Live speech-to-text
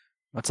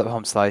What's up,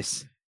 home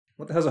slice?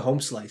 What the hell's a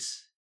home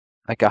slice?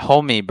 Like a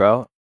homie,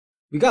 bro.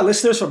 We got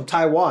listeners from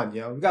Taiwan,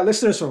 We got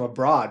listeners from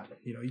abroad.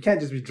 You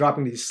can't just be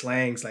dropping these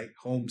slangs like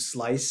home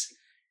slice.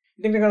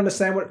 You think they're gonna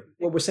understand what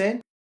we're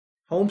saying?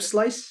 Home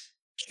slice?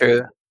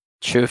 True.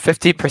 True.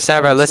 50%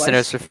 of our Home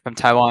listeners slice? are from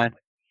Taiwan.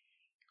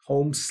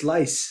 Home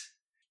slice.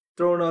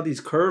 Throwing all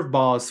these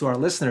curveballs to our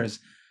listeners.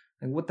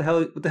 Like what the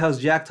hell is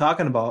Jack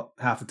talking about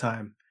half the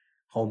time?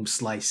 Home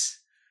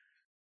slice.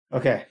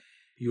 Okay.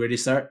 You ready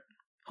to start?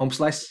 Home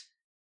slice?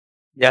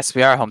 Yes,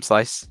 we are home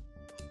slice.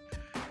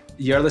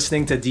 You're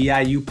listening to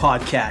DIU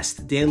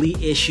Podcast, Daily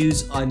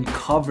Issues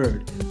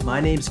Uncovered. My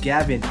name's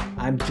Gavin.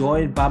 I'm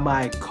joined by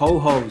my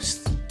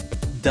co-host,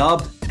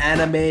 dubbed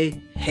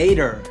anime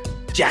hater,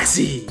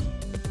 Jassy.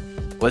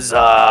 What's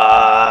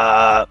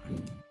up?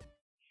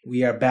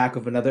 We are back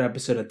with another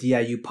episode of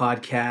DIU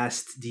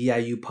Podcast,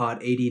 DIU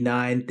Pod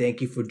 89.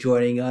 Thank you for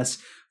joining us.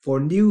 For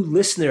new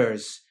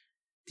listeners,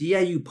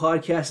 DIU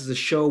Podcast is a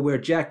show where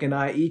Jack and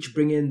I each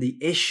bring in the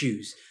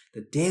issues,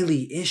 the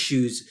daily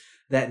issues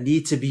that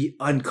need to be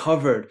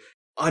uncovered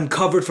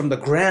from the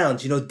ground,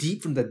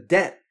 deep from the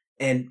depth,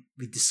 and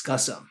we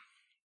discuss them.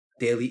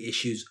 Daily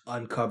issues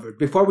uncovered.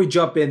 Before we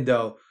jump in,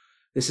 though,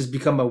 this has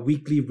become a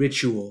weekly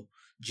ritual.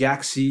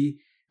 Jack C,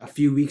 a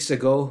few weeks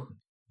ago,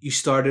 you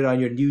started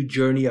on your new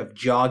journey of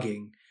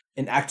jogging,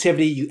 an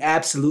activity you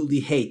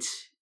absolutely hate.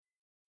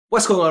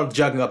 What's going on with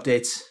jogging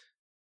updates?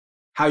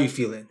 How are you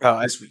feeling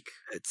this week?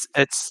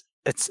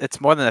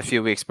 It's more than a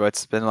few weeks, bro.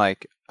 It's been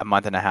like a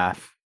month and a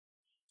half.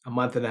 A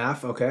month and a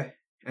half, okay.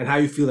 And how are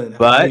you feeling?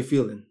 But how are you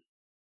feeling?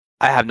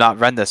 I have not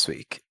run this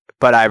week,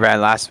 but I ran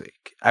last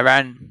week. I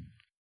ran,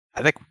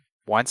 I think,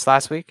 once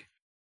last week.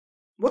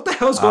 What the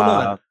hell's going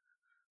on?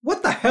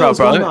 What the hell is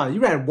going on?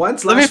 You ran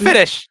once last week? Let me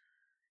finish.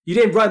 You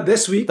didn't run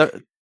this week?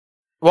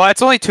 Well,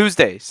 it's only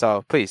Tuesday,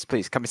 so please,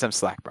 cut me some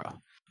slack, bro.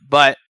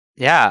 But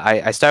yeah,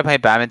 I started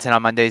playing badminton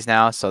on Mondays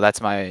now, so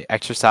that's my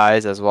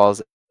exercise as well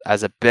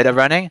as a bit of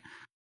running.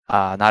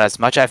 Not as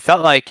much. I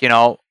felt like,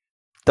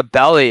 the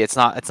belly, it's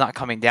not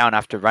coming down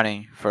after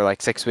running for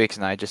like 6 weeks,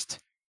 and I just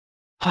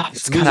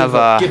it's kind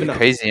of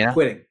crazy,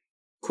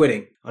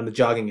 quitting on the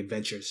jogging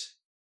adventures.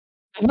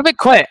 I haven't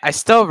quit. I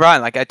still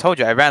run. Like I told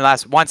you, I ran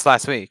once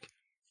last week.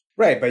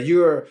 Right, but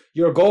your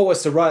goal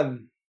was to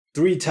run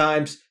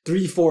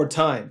 4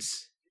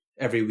 times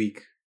every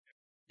week.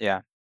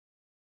 Yeah.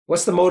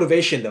 What's the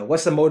motivation though?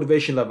 What's the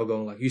motivation level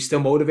going like? You still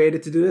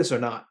motivated to do this or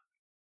not?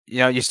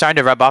 You're starting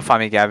to rub off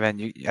on me,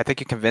 Gavin. I think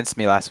you convinced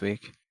me last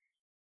week.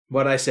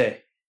 What'd I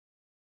say?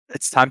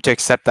 It's time to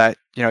accept that,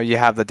 you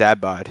have the dad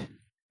bod.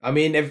 I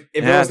mean, if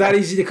it was that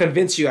easy to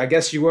convince you, I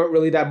guess you weren't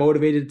really that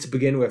motivated to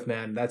begin with,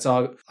 man. That's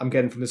all I'm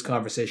getting from this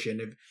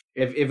conversation.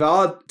 If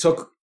all it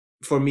took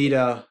for me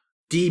to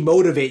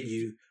demotivate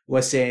you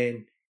was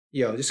saying,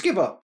 just give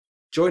up.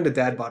 Join the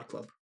dad bod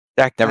club.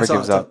 Jack never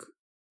gives up.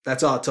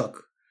 That's all it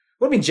took.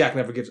 What do you mean Jack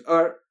never gives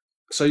up?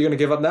 So you're going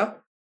to give up now?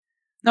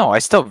 No, I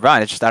still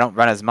run. It's just I don't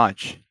run as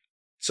much.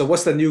 So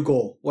what's the new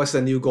goal? What's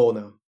the new goal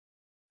now?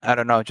 I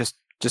don't know. Just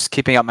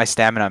keeping up my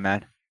stamina,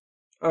 man.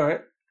 All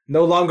right.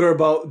 No longer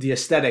about the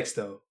aesthetics,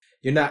 though.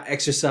 You're not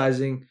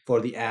exercising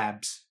for the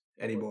abs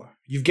anymore.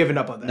 You've given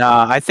up on that.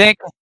 No, I think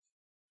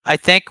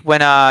when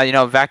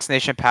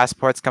vaccination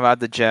passports come out of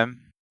the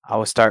gym, I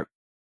will start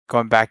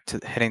going back to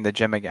hitting the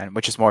gym again,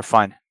 which is more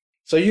fun.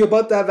 So you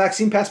about that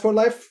vaccine passport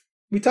life?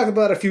 We talked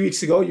about it a few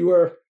weeks ago. You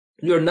were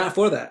not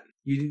for that.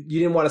 You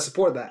didn't want to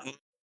support that.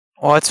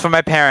 Well, it's for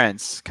my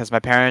parents because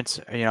my parents,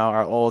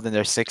 are old in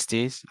their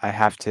 60s. I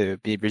have to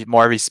be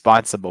more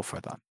responsible for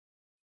them.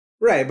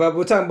 Right, but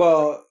we're talking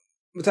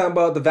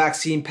about the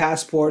vaccine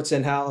passports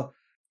and how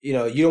you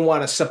don't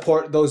want to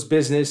support those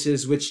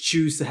businesses which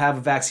choose to have a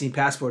vaccine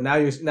passport. Now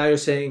you're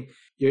saying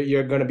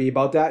you're going to be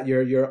about that.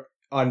 You're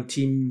on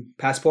team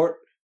passport.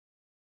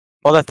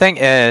 Well, the thing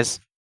is,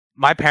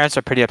 my parents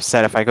are pretty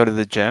upset if I go to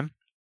the gym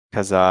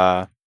because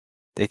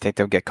they think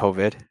they'll get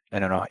COVID. I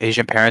don't know,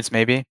 Asian parents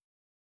maybe.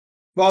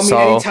 Well, I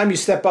mean, anytime you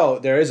step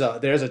out, there is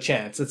a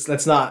chance.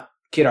 Let's not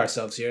kid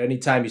ourselves here.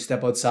 Anytime you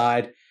step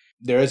outside,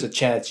 there is a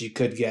chance you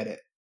could get it.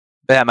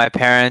 But yeah, my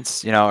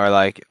parents, are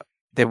like,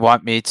 they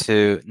want me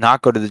to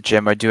not go to the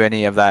gym or do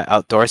any of that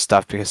outdoor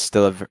stuff because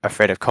still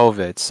afraid of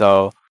COVID.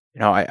 So,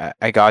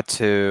 I got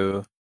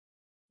to,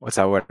 what's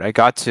that word? I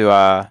got to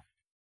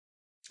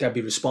gotta be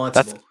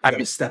responsible. I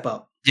gotta step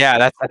up. Yeah,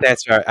 I think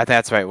that's right. I think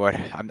that's the right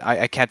word.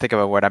 I can't think of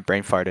a word. I'm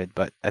brain farted,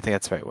 but I think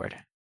that's the right word.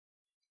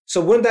 So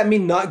wouldn't that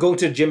mean not going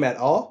to the gym at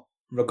all,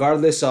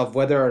 regardless of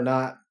whether or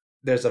not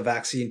there's a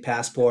vaccine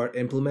passport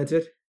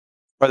implemented?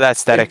 For the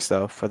aesthetics,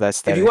 though. For the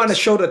aesthetics. If you want to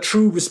show the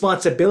true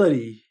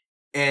responsibility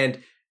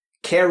and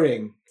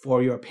caring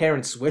for your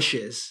parents'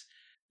 wishes,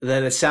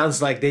 then it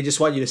sounds like they just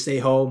want you to stay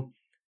home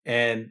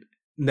and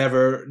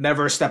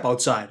never step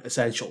outside,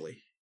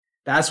 essentially.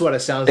 That's what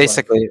it sounds like.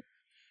 Basically.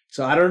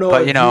 So I don't know.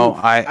 But,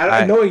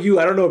 knowing you,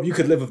 I don't know if you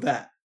could live with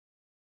that.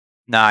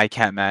 No, I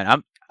can't,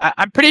 man.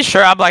 I'm pretty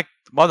sure I'm like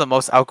one of the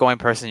most outgoing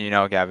person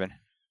Gavin.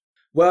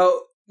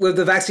 Well, with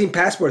the vaccine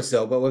passports,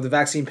 though,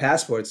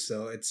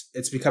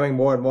 it's becoming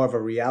more and more of a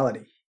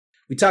reality.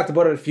 We talked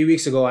about it a few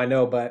weeks ago, I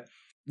know, but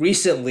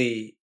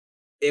recently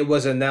it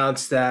was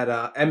announced that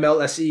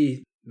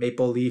MLSE,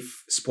 Maple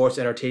Leaf Sports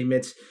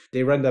Entertainment,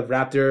 they run the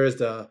Raptors,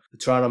 the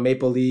Toronto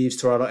Maple Leafs,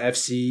 Toronto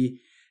FC.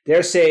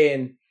 They're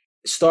saying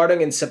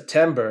starting in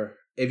September,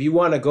 if you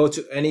want to go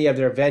to any of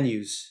their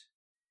venues,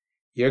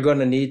 you're going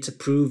to need to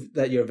prove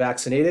that you're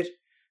vaccinated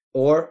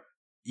or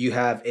you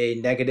have a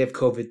negative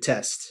COVID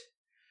test.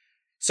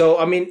 So,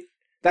 I mean,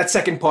 that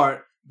second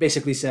part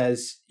basically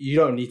says you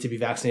don't need to be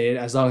vaccinated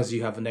as long as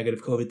you have a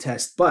negative COVID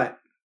test. But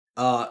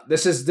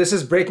this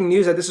is breaking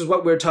news, and this is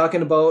what we were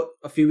talking about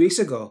a few weeks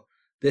ago.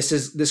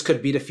 This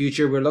could be the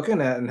future we're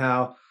looking at, and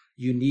how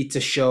you need to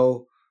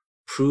show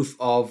proof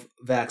of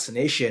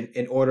vaccination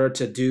in order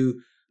to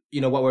do,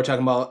 what we were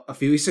talking about a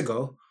few weeks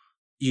ago.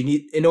 You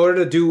need, in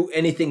order to do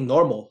anything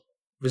normal,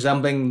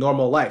 resembling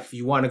normal life.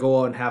 You want to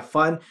go out and have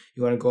fun.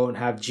 You want to go out and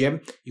have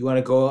gym. You want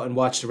to go out and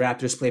watch the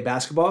Raptors play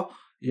basketball.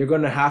 You're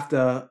going to have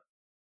to,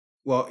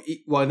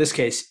 in this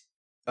case,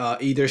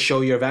 either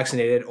show you're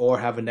vaccinated or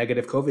have a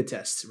negative COVID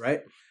test,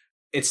 right?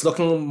 It's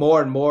looking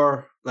more and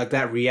more like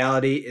that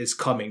reality is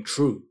coming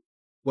true.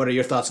 What are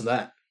your thoughts on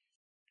that?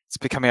 It's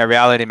becoming a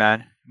reality,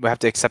 man. We have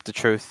to accept the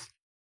truth.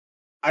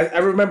 I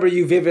remember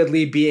you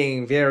vividly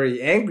being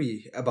very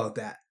angry about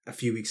that a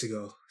few weeks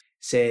ago,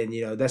 saying,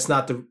 that's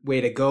not the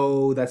way to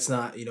go. That's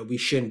not, we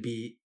shouldn't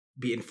be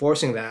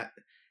enforcing that.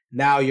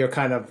 Now you're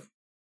kind of,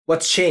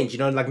 what's changed?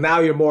 Like now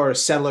you're more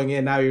settling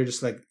in. Now you're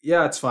just like,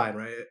 yeah, it's fine,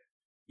 right?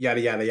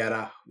 Yada, yada,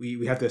 yada.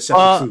 We have to accept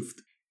the truth.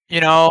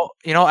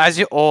 As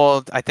you're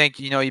old, I think,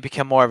 you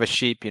become more of a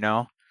sheep,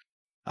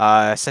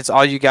 since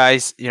all you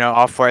guys,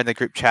 all four in the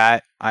group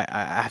chat, I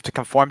have to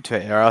conform to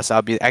it or else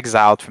I'll be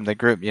exiled from the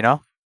group,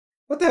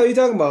 What the hell are you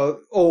talking about?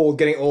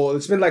 Getting old.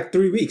 It's been like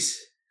 3 weeks.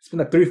 It's been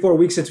like 3-4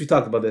 weeks since we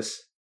talked about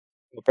this.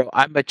 Bro,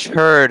 I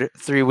matured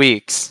 3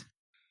 weeks.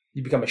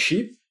 You become a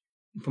sheep?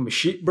 You become a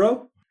sheep,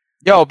 bro?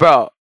 Yo,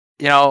 bro,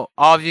 all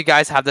of you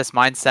guys have this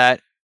mindset.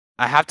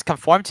 I have to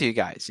conform to you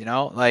guys,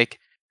 like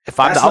if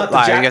I'm the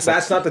outlier.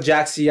 That's not the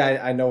Jack C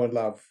I know and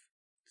love.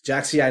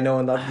 Jack C I know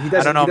and love. He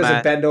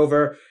doesn't bend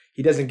over.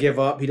 He doesn't give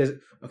up. He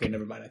doesn't. Okay,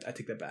 never mind. I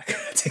take that back.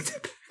 I take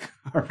that back.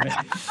 All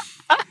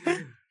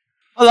right.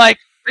 Like,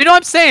 you know what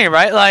I'm saying,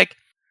 right? Like,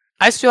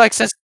 I just feel like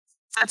since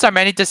our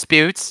many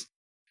disputes,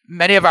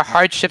 many of our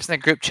hardships in the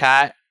group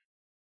chat,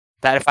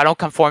 that if I don't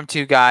conform to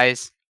you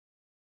guys,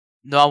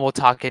 no one will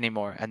talk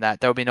anymore, and that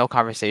there will be no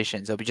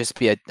conversations. It'll just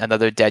be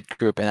another dead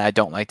group, and I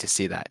don't like to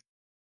see that.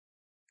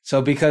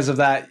 So because of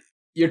that,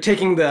 you're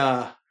taking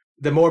the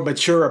more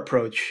mature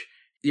approach.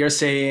 You're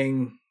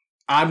saying,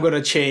 I'm going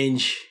to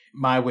change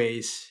my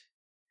ways.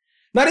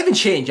 Not even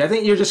change. I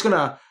think you're just going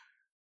to...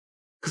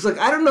 Because,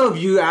 I don't know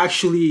if you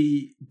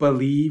actually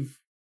believe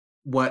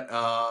what...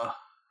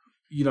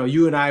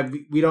 you and I,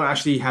 we don't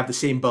actually have the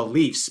same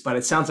beliefs, but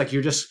it sounds like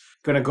you're just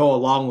going to go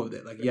along with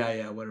it. Like,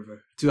 yeah,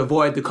 whatever. To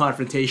avoid the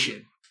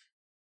confrontation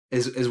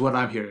is what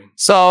I'm hearing.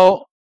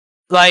 So,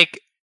 I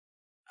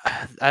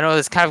know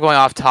it's kind of going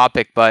off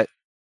topic, but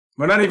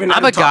we're not even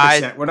at the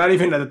topics yet. We're not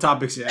even at the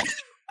topics yet.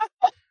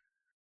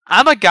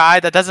 I'm a guy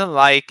that doesn't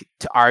like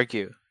to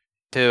argue,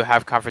 to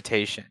have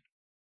confrontation.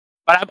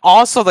 But I'm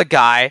also the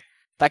guy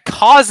that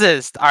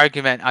causes the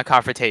argument on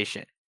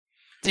confrontation.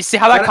 Do you see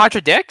how that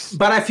contradicts?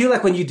 But I feel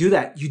like when you do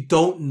that, you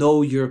don't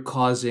know you're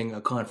causing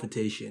a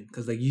confrontation.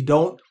 Because you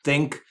don't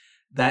think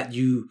that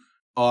you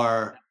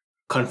are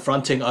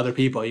confronting other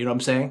people. You know what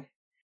I'm saying?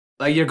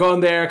 You're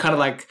going there kind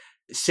of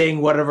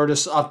saying whatever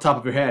just off the top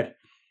of your head.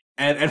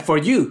 And for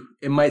you,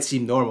 it might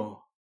seem normal.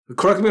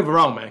 Correct me if I'm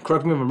wrong, man.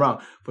 Correct me if I'm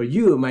wrong. For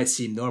you, it might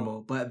seem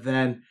normal. But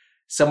then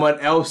someone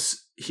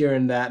else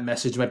hearing that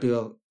message might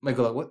go like,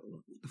 what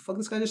the fuck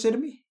this guy just say to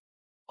me?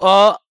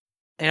 Well,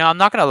 I'm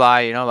not going to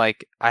lie.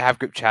 I have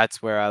group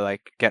chats where I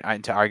get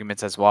into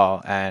arguments as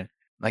well. And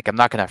I'm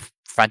not going to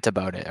front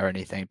about it or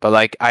anything.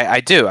 But I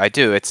do.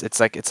 It's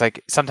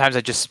like sometimes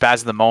I just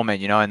spaz in the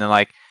moment, and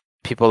then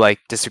people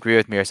disagree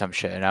with me or some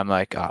shit, and I'm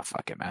like, oh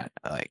fuck it, man.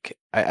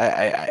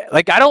 I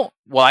don't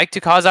like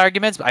to cause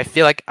arguments, but I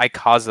feel like I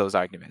cause those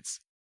arguments.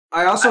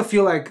 I also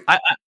feel like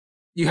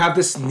you have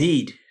this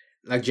need,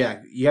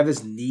 Jack. You have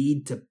this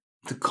need to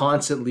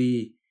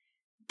constantly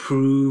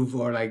prove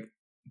or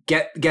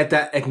get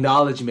that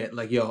acknowledgement.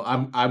 Yo,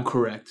 I'm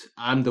correct.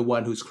 I'm the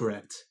one who's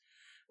correct,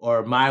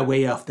 or my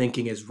way of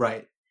thinking is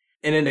right.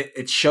 And then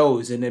it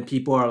shows, and then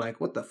people are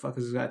like, "What the fuck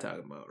is this guy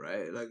talking about?"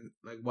 Right?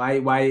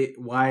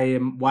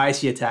 Why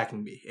is he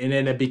attacking me? And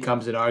then it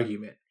becomes an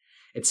argument.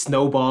 It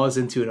snowballs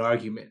into an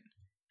argument.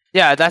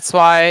 Yeah, that's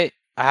why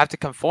I have to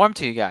conform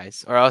to you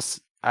guys, or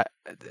else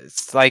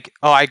it's I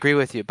agree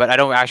with you, but I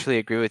don't actually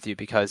agree with you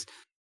because,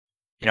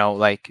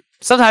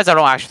 sometimes I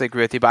don't actually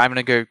agree with you, but I'm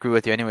gonna agree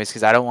with you anyways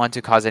because I don't want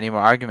to cause any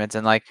more arguments.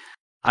 And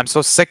I'm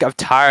so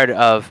tired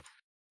of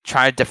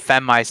trying to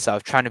defend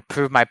myself, trying to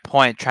prove my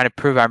point, trying to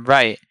prove I'm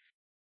right.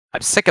 I'm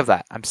sick of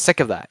that.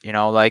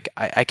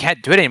 I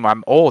can't do it anymore.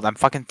 I'm old. I'm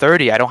fucking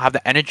 30. I don't have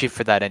the energy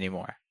for that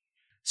anymore.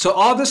 So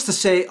all this to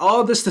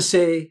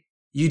say,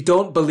 you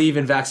don't believe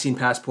in vaccine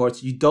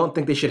passports. You don't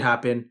think they should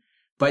happen,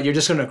 but you're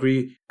just going to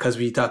agree because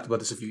we talked about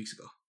this a few weeks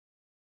ago.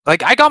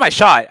 I got my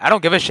shot. I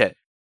don't give a shit.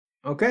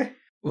 Okay.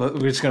 Well,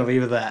 we're just gonna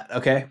leave it at that.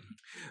 Okay.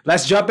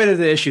 Let's jump into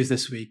the issues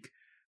this week.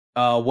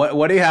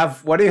 What do you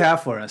have? What do you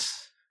have for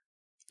us?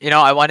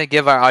 I want to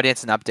give our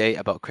audience an update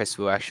about Chris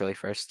Wu actually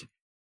first.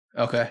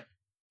 Okay.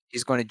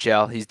 He's going to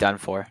jail. He's done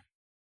for.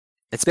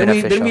 It's Then been we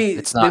official. then we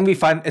It's not. then we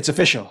find it's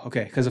official.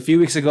 Okay, because a few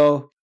weeks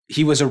ago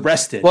he was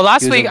arrested. Well,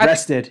 last he was week,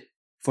 arrested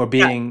for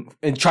being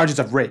in charges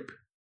of rape.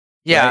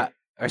 Yeah, right?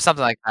 or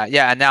something like that.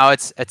 Yeah, and now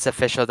it's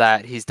official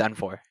that he's done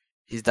for.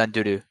 He's done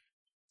doo doo.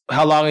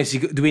 How long is he?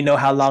 Do we know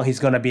how long he's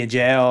gonna be in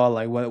jail?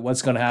 Like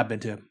what's gonna happen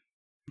to him?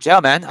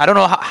 Jail, man. I don't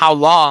know how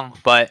long,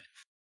 but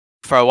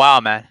for a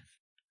while, man.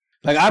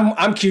 Like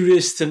I'm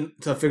curious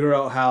to figure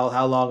out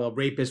how long a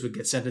rapist would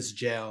get sentenced to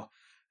jail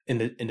in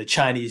the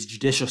Chinese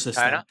judicial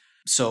system. China?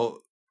 So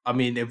I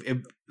mean,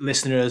 if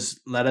listeners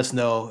let us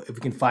know if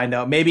we can find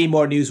out, maybe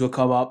more news will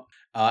come up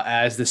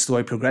as the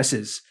story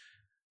progresses.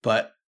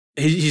 But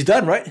he's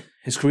done, right?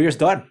 His career's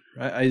done,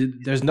 right?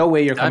 There's no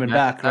way you're coming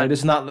back, right? This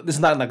is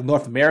not like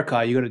North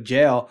America. You go to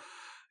jail,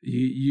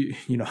 you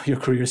know your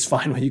career's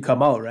fine when you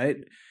come out, right?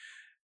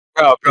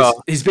 Bro.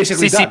 He's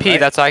basically CCP, done, right?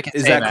 that's all I can say.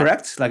 Is that man.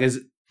 correct? Like,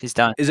 He's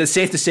done. is it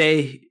safe to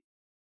say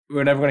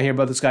we're never going to hear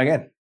about this guy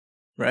again,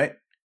 right?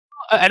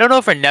 I don't know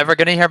if we're never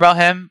gonna hear about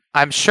him.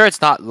 I'm sure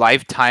it's not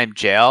lifetime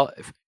jail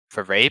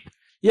for rape.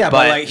 Yeah,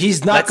 but like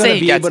he's not let's going say to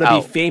he be able gets to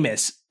out. be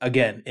famous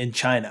again in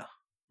China,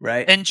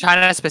 right? In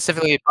China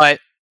specifically, but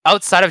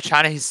outside of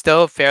China, he's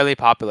still fairly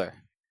popular.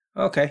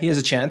 Okay, he has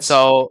a chance.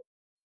 So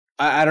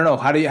I don't know.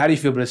 How do you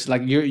feel about this?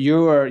 Like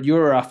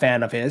you're a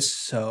fan of his,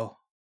 so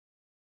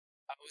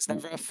I was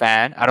never a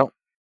fan.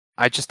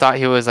 I just thought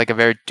he was like a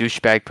very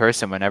douchebag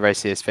person whenever I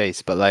see his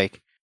face. But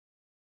like,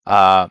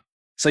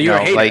 so you're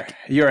a hater. like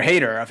You're a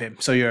hater of him.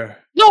 So you're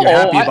no,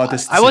 happy about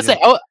this I wasn't.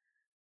 decision.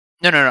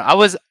 No. I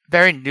was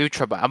very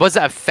neutral, but I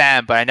wasn't a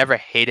fan. But I never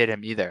hated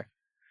him either.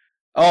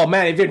 Oh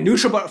man, if you're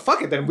neutral, but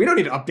fuck it, then we don't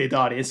need to update the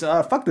audience.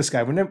 Fuck this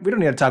guy. We don't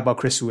need to talk about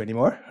Chris Wu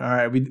anymore. All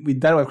right, we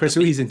done with Chris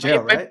Wu. He's in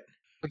jail, right?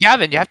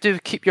 Gavin, you have to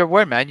keep your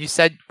word, man. You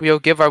said we'll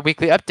give our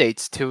weekly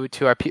updates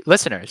to our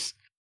listeners.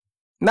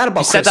 Not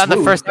about You said Chris that on the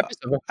Wu. first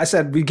episode. I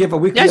said we give a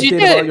weekly Yes, you update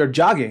did. about your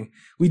jogging.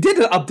 We did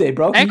an update,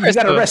 bro. And You Chris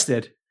got Wu.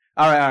 arrested.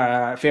 All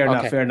right. Fair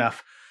Okay.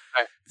 enough.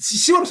 All right.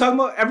 See what I'm talking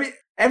about?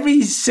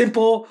 Every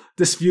simple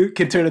dispute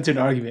can turn into an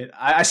argument.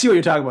 I see what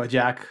you're talking about,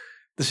 Jack.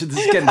 This is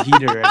getting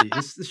heated already.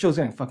 This show's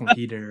getting fucking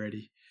heated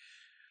already.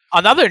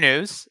 On other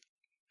news,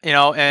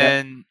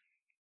 in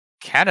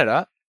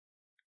Canada,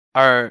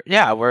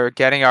 we're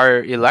getting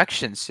our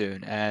election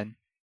soon, and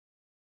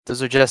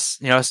those are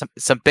just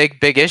some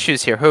big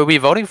issues here. Who are we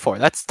voting for?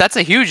 That's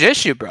a huge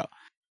issue, bro.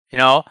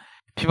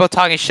 People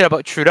talking shit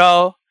about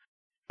Trudeau.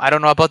 I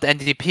don't know about the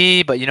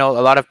NDP, but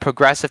a lot of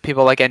progressive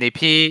people like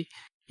NDP.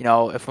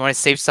 If we want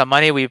to save some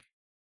money, we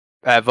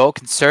vote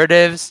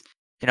Conservatives.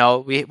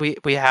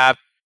 We have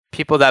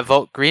people that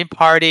vote Green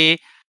Party.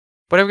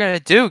 What are we gonna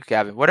do,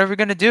 Gavin? What are we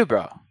gonna do,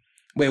 bro?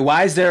 Wait,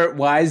 why is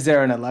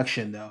there an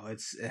election though?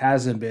 It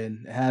hasn't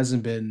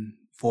been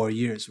 4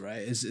 years,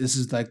 right? This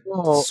is like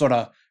sort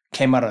of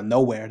came out of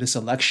nowhere. This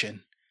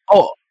election.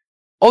 Oh,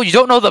 you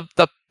don't know the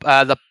Tell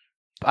me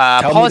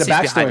the policies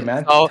backstory, behind it.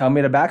 man. So, Tell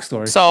me the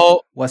backstory.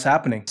 So what's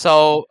happening?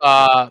 So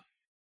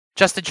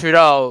Justin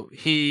Trudeau,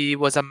 he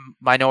was a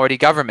minority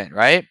government,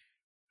 right?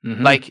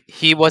 Mm-hmm. Like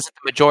he wasn't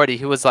the majority.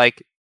 He was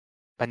like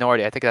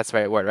minority. I think that's the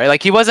right word, right?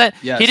 Like he wasn't.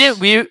 Yes. He didn't.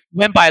 We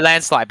went by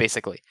landslide,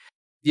 basically.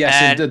 Yes,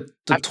 And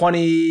the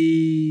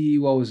 20,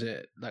 what was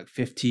it? Like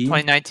 15?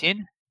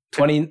 2019?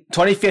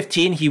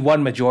 2015, he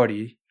won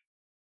majority.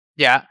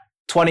 Yeah.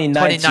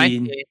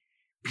 2019,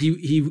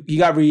 he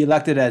got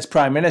reelected as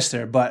prime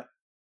minister, but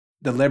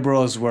the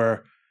Liberals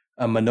were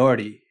a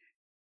minority.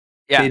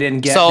 Yeah. They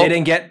didn't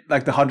get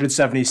like the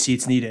 170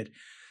 seats needed.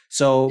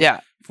 So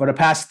for the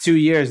past 2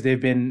 years, they've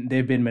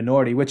been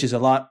minority, which is a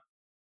lot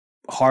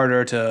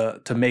harder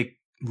to make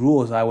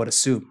rules, I would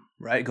assume.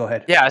 Right? Go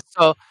ahead. Yeah.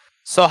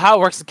 So how it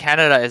works in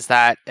Canada is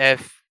that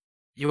if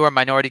you are a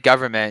minority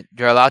government,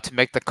 you're allowed to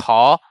make the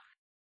call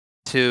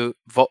to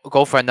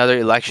go for another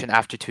election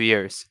after 2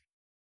 years,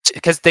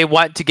 because they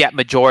want to get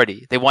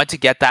majority. They want to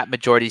get that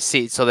majority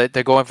seat, so that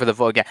they're going for the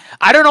vote again.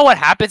 I don't know what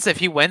happens if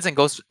he wins and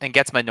goes and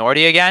gets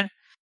minority again.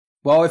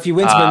 Well, if he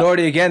wins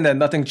minority again, then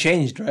nothing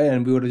changed, right?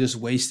 And we would have just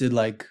wasted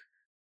like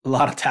a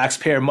lot of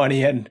taxpayer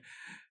money and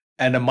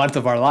a month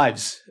of our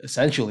lives,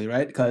 essentially,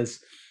 right? Because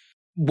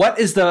what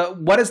is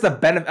the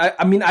benefit?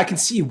 I mean, I can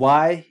see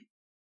why,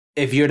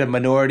 if you're the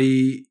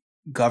minority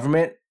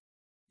government,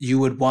 you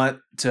would want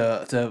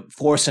to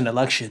force an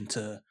election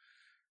to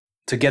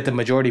get the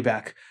majority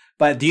back.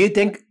 But do you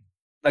think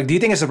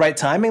it's the right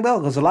timing though?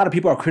 Because a lot of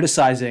people are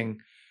criticizing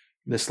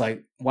this,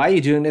 like, why are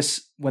you doing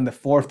this when the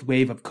fourth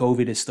wave of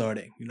COVID is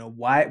starting?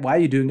 Why are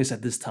you doing this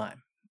at this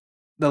time?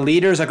 The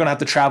leaders are going to have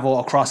to travel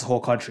across the whole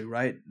country,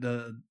 right?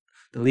 The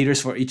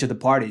leaders for each of the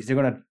parties, they're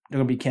going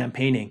to be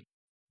campaigning.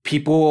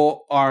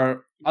 People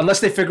are, unless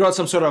they figure out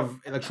some sort of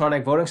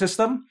electronic voting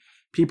system,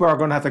 people are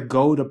going to have to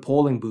go to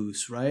polling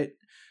booths, right?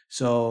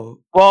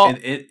 So,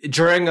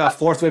 during a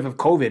fourth wave of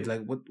COVID,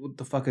 like, what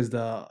the fuck is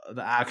the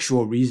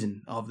actual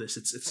reason of this?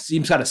 It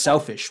seems kind of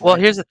selfish. Right? Well,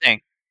 here's the thing.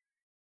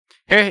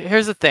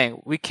 Here's the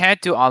thing: we can't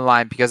do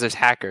online because there's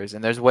hackers,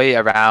 and there's way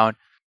around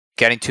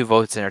getting 2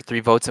 votes in or 3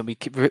 votes. And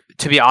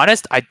to be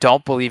honest, I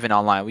don't believe in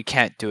online. We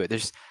can't do it.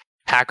 There's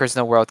hackers in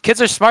the world.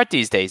 Kids are smart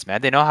these days,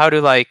 man. They know how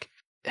to like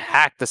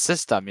hack the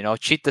system.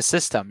 Cheat the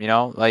system.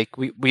 Like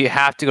we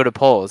have to go to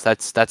polls.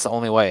 That's the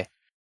only way.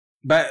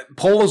 But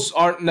polls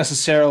aren't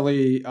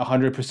necessarily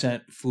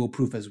 100%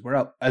 foolproof as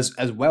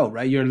well,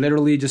 right? You're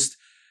literally just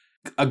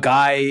a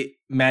guy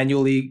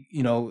manually.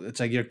 It's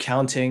like you're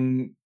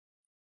counting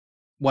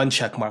one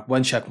check mark,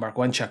 one check mark,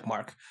 one check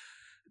mark.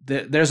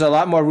 There's a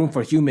lot more room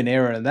for human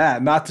error in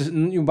that. But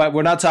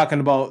we're not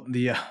talking about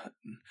the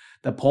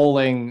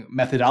polling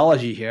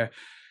methodology here.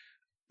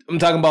 I'm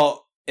talking about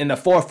in the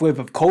fourth wave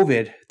of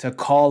COVID to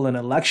call an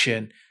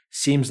election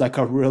seems like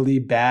a really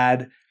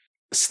bad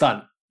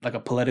stunt, like a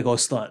political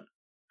stunt.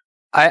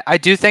 I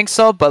do think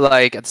so, but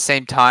like at the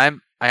same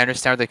time, I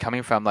understand where they're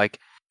coming from. Like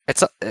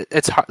it's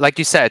hard, like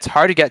you said, it's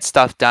hard to get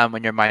stuff done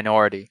when you're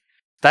minority.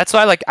 That's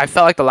why I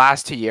felt like the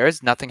last 2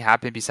 years nothing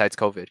happened besides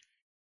COVID.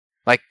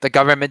 Like the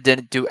government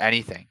didn't do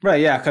anything.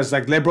 Right, yeah, because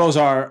like liberals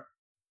are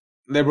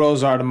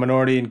the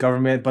minority in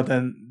government, but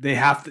then they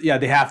have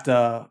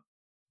to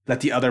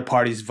let the other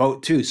parties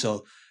vote too.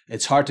 So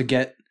it's hard to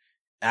get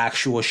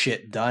actual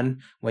shit done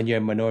when you're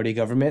a minority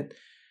government.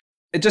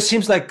 It just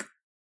seems like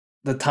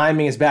the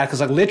timing is bad because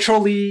like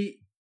literally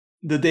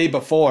the day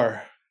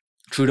before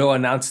Trudeau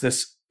announced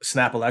this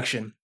snap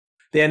election,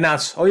 they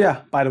announced, oh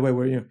yeah, by the way,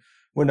 we're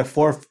in the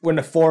fourth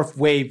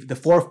wave. The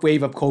fourth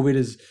wave of COVID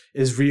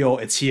is real.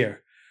 It's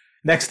here.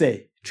 Next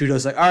day,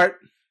 Trudeau's like, all right,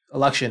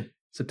 election,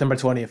 September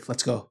 20th.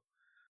 Let's go.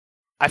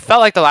 I felt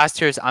like the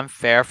last year is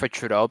unfair for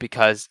Trudeau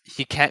because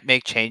he can't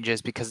make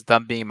changes because of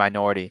them being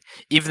minority.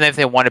 Even if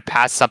they want to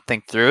pass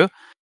something through,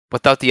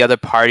 without the other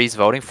parties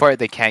voting for it,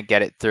 they can't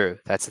get it through.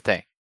 That's the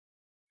thing.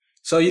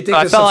 So you think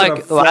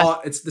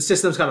the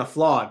system's kind of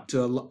flawed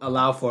to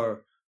allow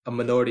for a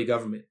minority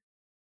government,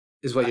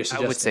 is what you're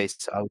suggesting?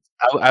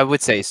 I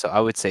would say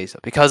so.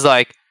 Because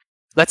like,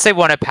 let's say we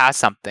want to pass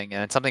something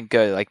and it's something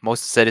good, like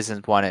most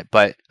citizens want it,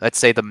 but let's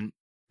say the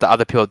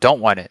other people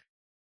don't want it,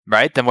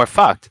 right? Then we're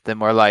fucked. Then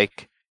we're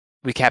like,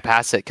 we can't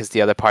pass it because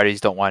the other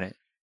parties don't want it.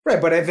 Right,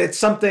 but if it's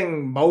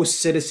something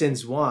most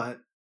citizens want,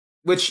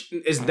 which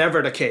is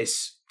never the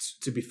case,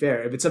 to be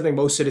fair, if it's something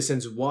most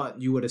citizens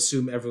want, you would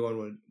assume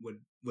everyone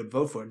would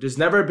vote for it. There's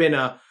never been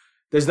a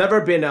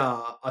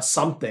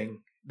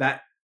something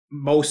that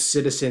most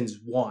citizens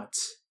want.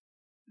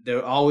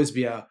 There'll always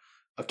be a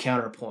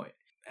counterpoint,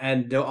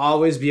 and there'll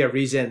always be a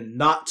reason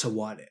not to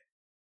want it,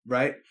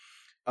 right?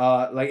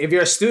 Like if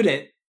you're a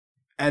student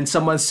and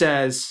someone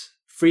says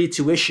free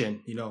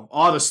tuition,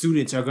 all the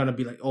students are gonna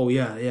be like, oh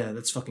yeah,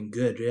 that's fucking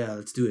good, yeah,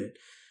 let's do it.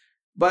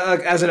 But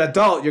like as an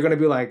adult, you're gonna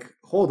be like,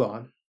 hold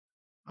on,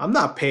 I'm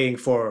not paying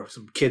for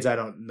some kids I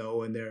don't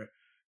know and their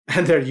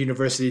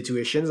university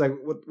tuitions. Like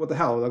what the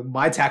hell? Like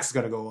my tax is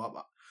gonna go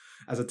up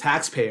as a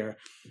taxpayer.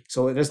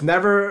 So there's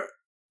never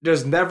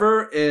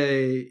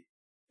a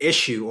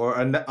issue or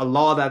a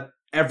law that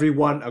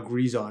everyone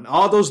agrees on.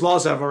 All those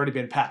laws have already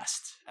been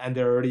passed and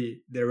they're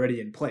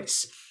already in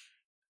place.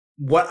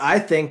 What I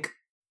think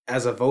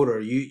as a voter,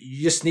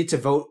 you just need to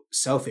vote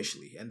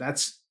selfishly, and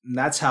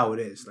that's how it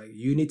is. Like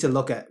you need to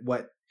look at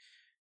what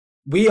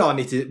we all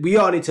need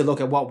to look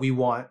at what we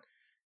want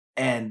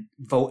and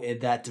vote in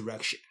that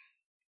direction,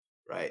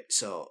 right?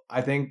 So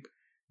I think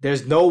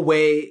there's no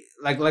way,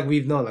 like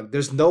we've known, like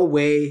there's no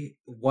way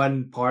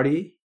one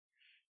party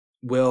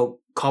will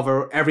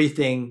cover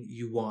everything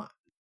you want,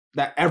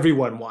 that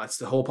everyone wants,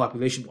 the whole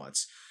population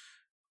wants.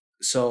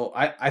 So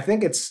I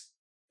think it's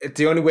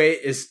the only way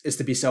is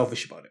to be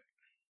selfish about it.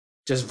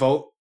 Just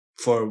vote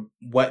for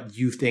what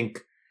you think,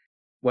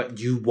 what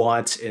you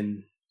want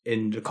in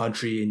the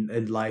country,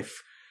 in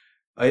life,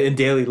 in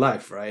daily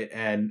life, right?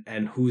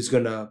 And who's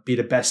gonna be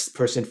the best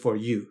person for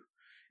you,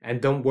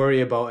 and don't worry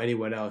about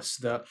anyone else.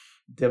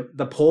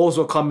 The polls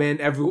will come in,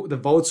 the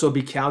votes will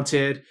be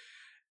counted,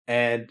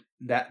 and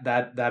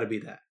that'll be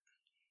that.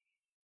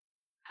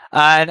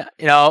 And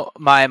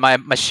my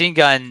machine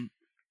gun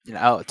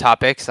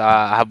topics.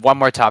 I have one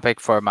more topic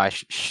for my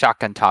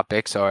shotgun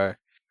topics or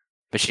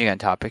machine gun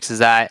topics. Is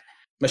that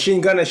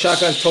machine gun and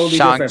shotgun totally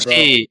different,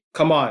 bro?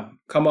 Come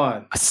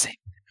on. Same.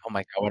 Oh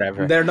my god,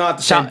 whatever. They're not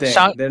the same thing.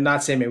 They're not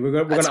the same thing.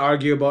 We're gonna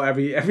argue about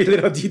every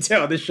little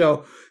detail of this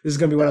show. This is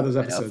gonna be one of those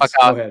episodes.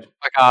 Go ahead.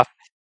 Fuck off.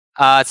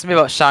 It's gonna be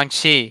about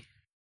Shang-Chi.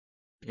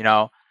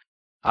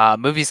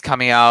 Movies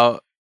coming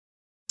out.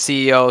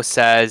 CEO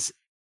says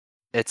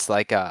it's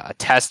like a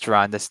test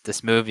run.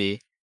 This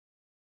movie,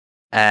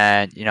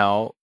 and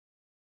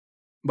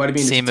what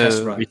do you mean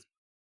test run?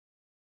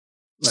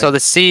 So the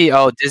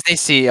CEO, Disney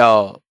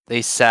CEO,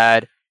 they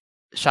said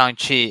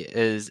Shang-Chi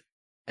is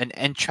an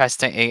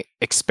interesting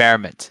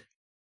experiment.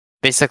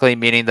 Basically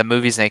meaning the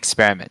movie's an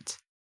experiment.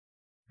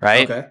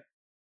 Right? Okay.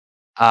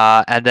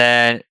 And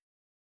then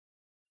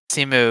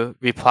Simu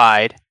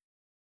replied,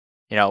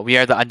 we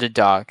are the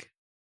underdog,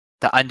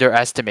 the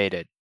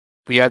underestimated.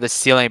 We are the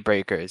ceiling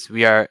breakers.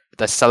 We are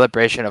the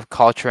celebration of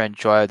culture and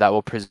joy that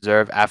will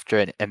preserve after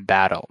an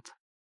embattled.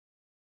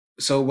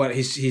 So what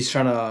he's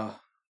trying to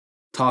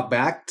talk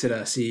back to the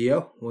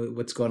CEO?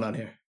 What's going on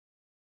here?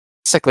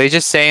 Basically,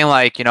 just saying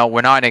like,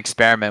 we're not an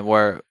experiment.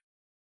 We're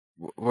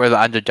the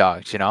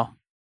underdogs.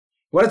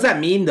 What does that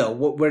mean though?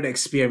 What an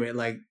experiment?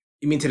 Like,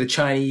 you mean to the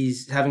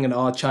Chinese having an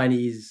all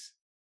Chinese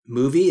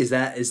movie? Is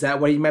that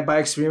what he meant by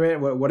experiment?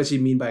 What does he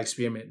mean by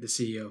experiment? The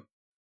CEO.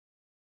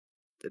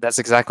 That's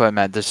exactly what I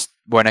meant.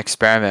 We're an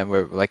experiment.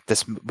 We're like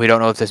this. We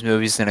don't know if this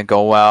movie's gonna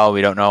go well.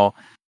 We don't know,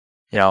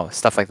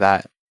 stuff like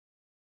that.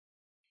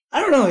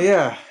 I don't know.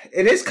 Yeah,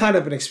 it is kind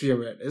of an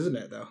experiment, isn't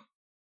it? Though,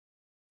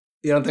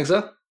 you don't think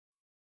so?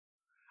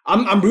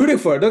 I'm rooting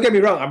for it. Don't get me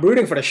wrong. I'm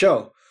rooting for the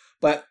show,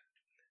 but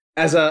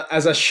as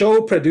a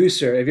show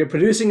producer, if you're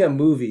producing a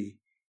movie,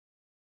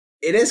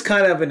 it is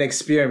kind of an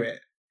experiment.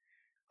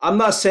 I'm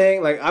not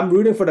saying like I'm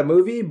rooting for the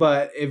movie,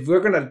 but if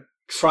we're gonna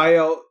try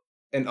out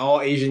an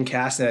all Asian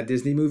cast in a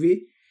Disney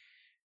movie,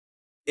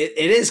 it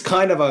is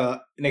kind of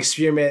an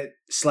experiment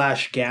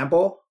 /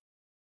 gamble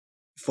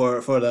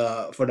for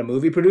the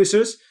movie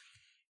producers.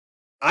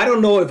 I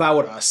don't know if I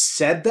would have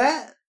said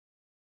that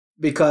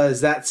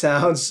because that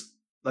sounds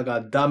like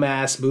a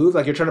dumbass move.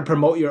 Like you're trying to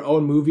promote your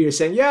own movie. You're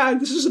saying, yeah,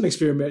 this is an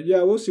experiment.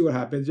 Yeah, we'll see what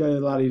happens. Yeah,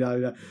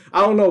 la-di-da-di-da.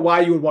 I don't know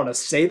why you would want to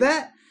say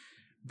that,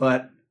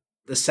 but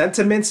the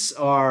sentiments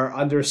are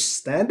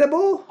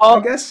understandable, I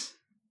guess.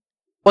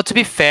 Well, to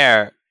be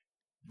fair,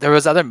 there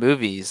was other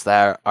movies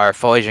that are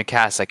full Asian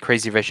cast, like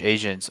Crazy Rich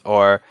Asians,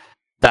 or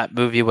that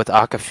movie with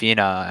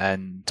Awkwafina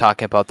and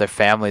talking about their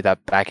family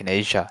that back in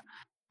Asia.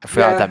 I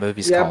forgot what that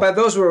movie's called. Yeah, but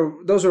those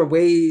were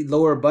way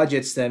lower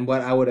budgets than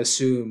what I would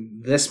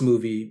assume this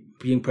movie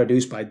being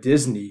produced by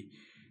Disney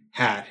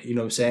had. You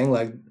know what I'm saying?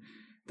 Like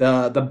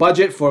the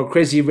budget for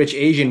Crazy Rich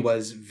Asian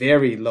was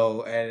very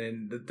low,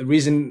 and the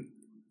reason,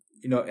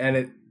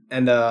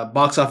 and the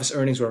box office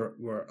earnings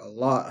were a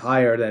lot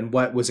higher than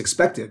what was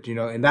expected.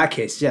 In that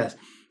case, yes,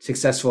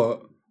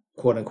 successful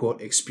quote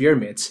unquote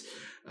experiments,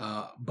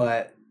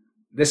 but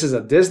this is a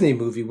Disney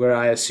movie where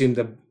I assume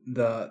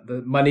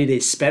the money they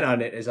spent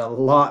on it is a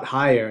lot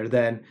higher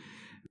than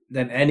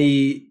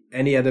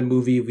any other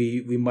movie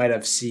we might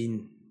have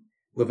seen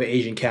with an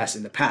Asian cast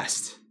in the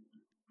past,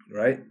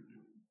 right?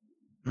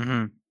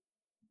 Mm-hmm.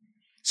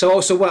 So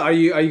what are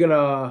you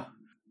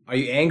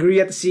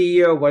angry at the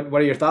CEO? What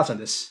are your thoughts on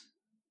this?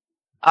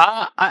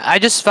 I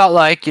just felt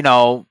like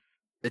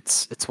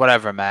it's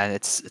whatever, man.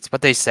 It's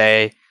what they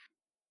say.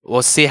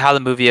 We'll see how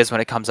the movie is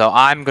when it comes out.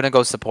 I'm gonna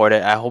go support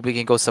it. I hope we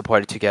can go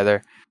support it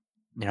together.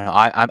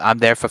 I'm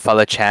there for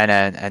Fella Chen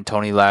and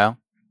Tony Leung.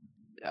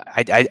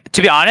 I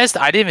to be honest,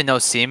 I didn't even know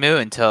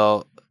Simu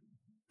until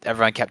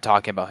everyone kept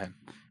talking about him,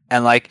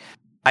 and like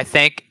I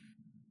think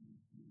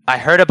I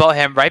heard about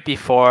him right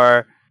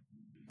before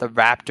the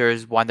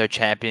Raptors won their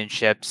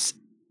championships,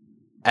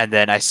 and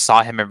then I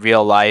saw him in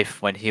real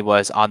life when he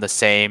was on the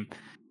same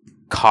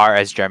car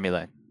as Jeremy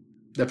Lin.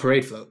 The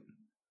parade float.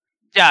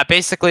 Yeah,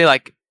 basically,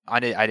 like I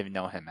didn't even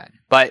know him, man.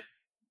 But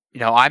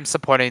I'm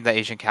supporting the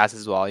Asian cast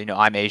as well.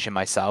 I'm Asian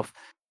myself.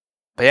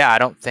 But yeah, I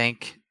don't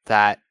think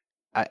that.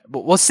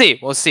 We'll see.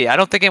 We'll see. I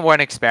don't think we're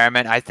an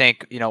experiment. I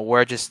think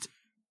we're just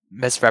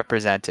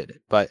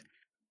misrepresented. But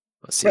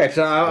we'll see. Right.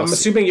 So I'm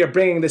assuming you're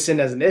bringing this in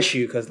as an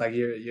issue because like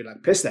you're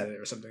like pissed at it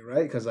or something,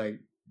 right? Because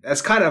like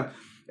it's kind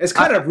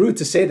of rude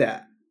to say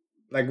that.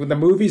 Like when the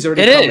movie's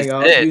already coming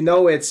out,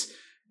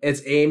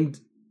 it's aimed.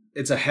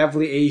 It's a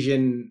heavily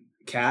Asian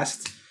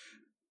cast.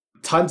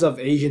 Tons of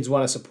Asians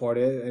want to support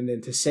it, and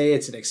then to say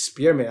it's an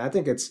experiment, I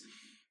think it's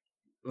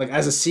like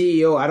as a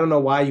CEO, I don't know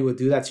why you would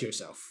do that to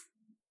yourself.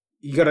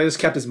 You could have just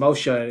kept his mouth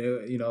shut.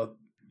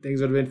 Things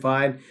would have been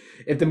fine.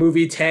 If the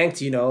movie tanked,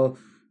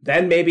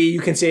 then maybe you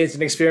can say it's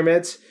an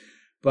experiment.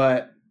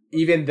 But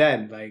even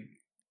then, like,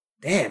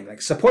 damn,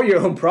 like support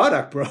your own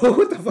product, bro.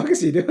 What the fuck is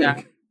he doing? Yeah.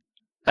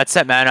 That's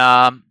it, man.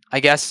 I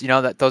guess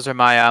that those are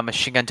my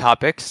machine gun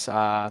topics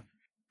for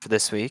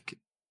this week.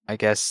 I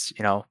guess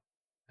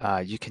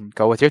you can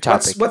go with your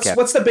topic.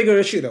 What's the bigger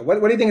issue though?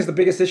 What do you think is the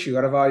biggest issue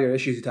out of all your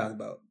issues you talk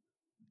about?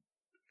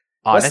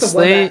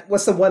 Honestly,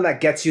 what's the one that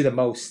gets you the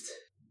most?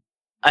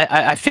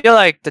 I feel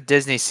like the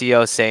Disney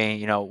CEO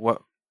saying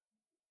what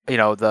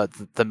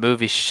the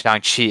movie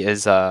Shang-Chi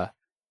is an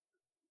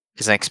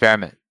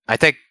experiment. I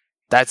think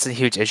that's a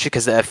huge issue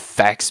because it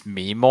affects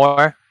me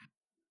more.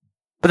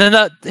 But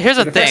then here's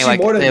the thing, like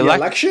more than the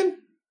election,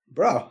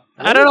 bro.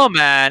 I don't know,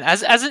 man.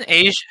 As an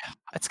Asian,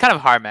 it's kind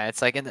of hard, man.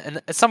 It's like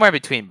it's somewhere in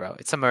between, bro.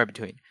 It's somewhere in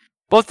between.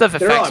 Both of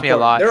them affects me a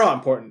lot. They're all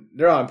important.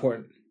 They're all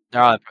important.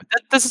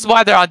 This is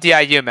why they're on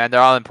DIU, man.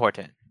 They're all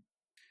important.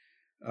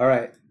 All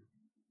right.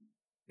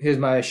 Here's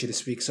my issue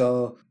this week.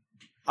 So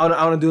I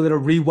want to do a little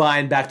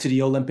rewind back to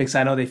the Olympics.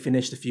 I know they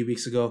finished a few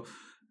weeks ago.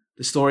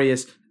 The story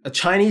is a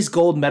Chinese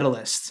gold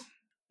medalist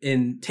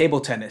in table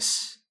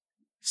tennis,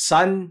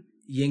 Sun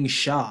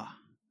Yingsha,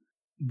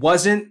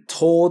 wasn't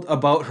told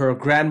about her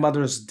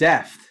grandmother's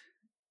death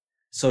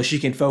so she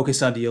can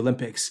focus on the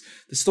Olympics.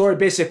 The story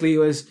basically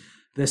was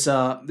this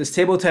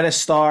table tennis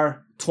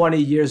star, 20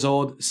 years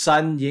old,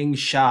 Sun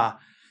Yingsha.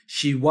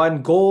 She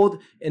won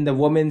gold in the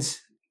women's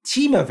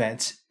team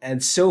event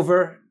and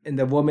silver in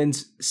the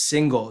women's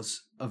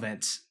singles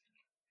event.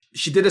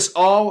 She did this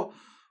all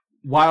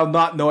while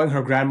not knowing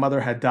her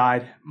grandmother had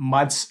died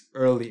months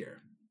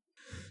earlier.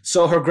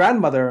 So her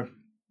grandmother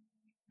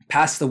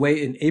passed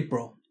away in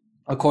April,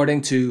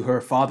 according to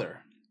her father.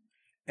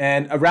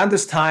 And around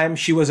this time,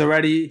 she was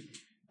already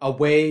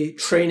away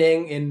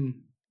training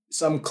in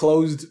some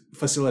closed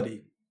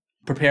facility,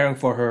 preparing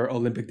for her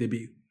Olympic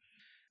debut.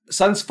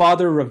 Sun's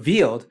father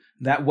revealed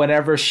that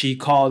whenever she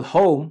called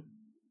home,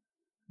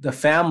 the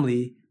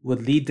family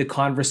would lead the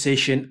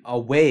conversation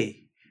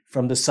away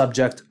from the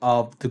subject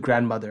of the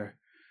grandmother.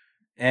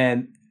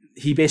 And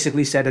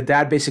the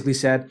dad basically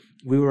said,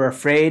 we were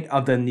afraid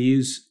of the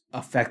news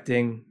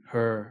affecting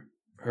her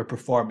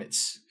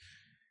performance.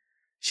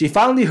 She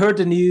finally heard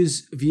the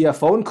news via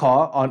phone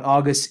call on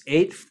August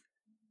 8th,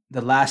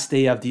 the last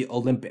day of the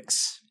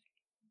Olympics.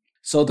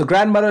 So the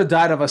grandmother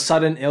died of a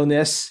sudden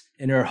illness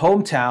in her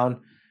hometown,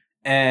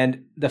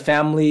 and the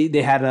family,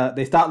 they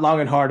thought long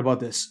and hard about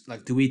this.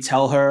 Like, do we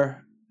tell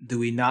her? Do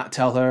we not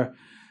tell her?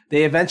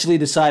 They eventually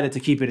decided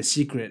to keep it a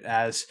secret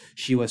as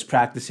she was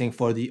practicing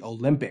for the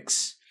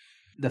Olympics.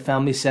 The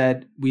family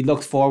said, we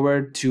looked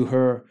forward to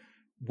her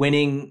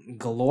winning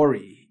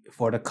glory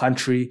for the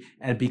country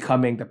and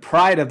becoming the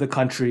pride of the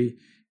country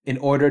in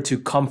order to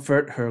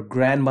comfort her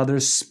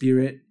grandmother's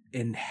spirit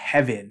in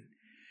heaven.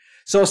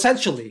 So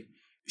essentially,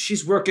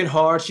 she's working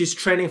hard. She's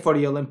training for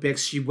the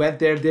Olympics. She went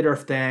there, did her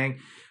thing,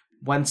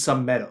 won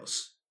some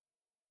medals.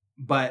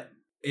 But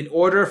in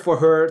order for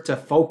her to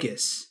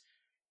focus,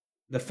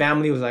 the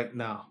family was like,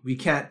 no, we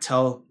can't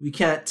tell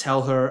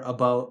her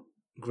about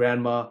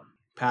grandma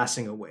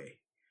passing away.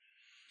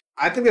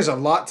 I think there's a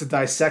lot to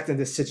dissect in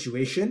this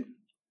situation.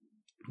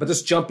 But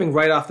just jumping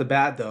right off the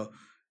bat, though,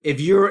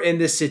 if you're in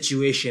this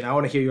situation, I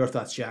want to hear your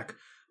thoughts, Jack.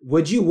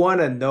 Would you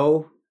want to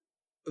know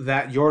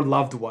that your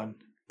loved one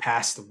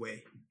passed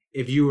away?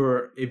 If you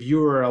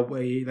were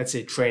away, let's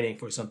say training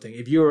for something,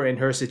 if you were in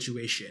her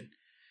situation,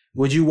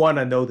 would you want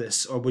to know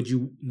this, or would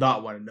you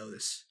not want to know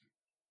this?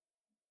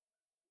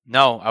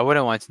 No, I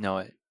wouldn't want to know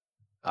it.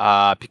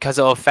 Because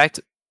it'll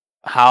affect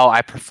how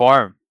I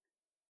perform.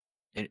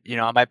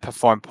 I might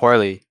perform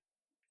poorly.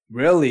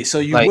 Really? So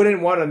you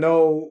wouldn't want to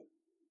know,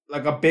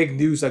 like, a big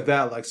news like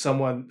that, like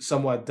someone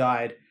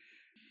died?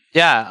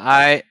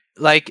 Yeah,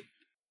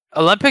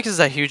 Olympics is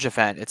a huge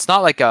event. It's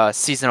not like a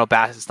seasonal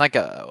It's not like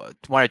a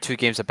 1 or 2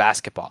 games of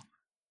basketball.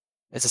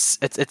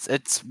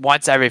 It's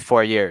once every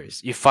 4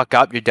 years. You fuck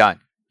up, you're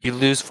done. You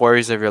lose 4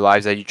 years of your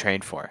lives that you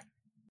trained for.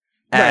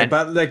 Right,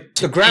 but like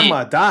the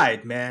grandma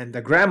died, man.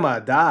 The grandma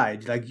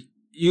died. Like,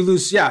 you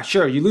lose, yeah,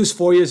 sure, you lose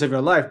 4 years of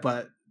your life,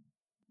 but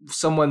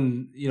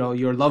someone,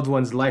 your loved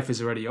one's life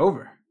is already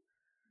over.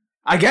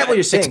 I get what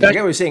you're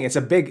saying. It's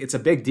a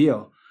big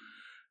deal.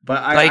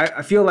 But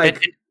I feel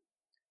like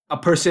a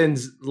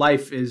person's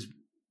life is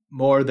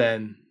more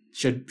than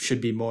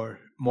should be more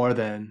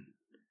than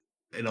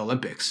an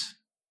Olympics.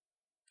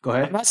 Go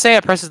ahead. I'm not saying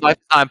a person's life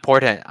is not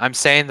important. I'm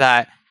saying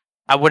that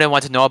I wouldn't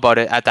want to know about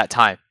it at that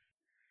time.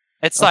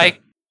 It's okay.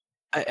 Like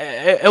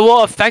it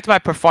will affect my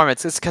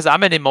performance. It's because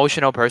I'm an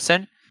emotional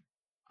person,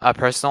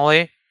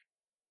 personally,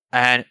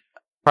 and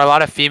for a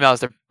lot of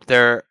females,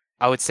 they're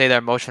I would say they're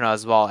emotional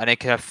as well, and it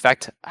can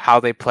affect how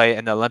they play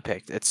in the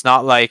Olympics. It's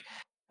not like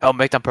it'll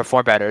make them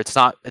perform better. It's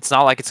not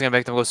like it's gonna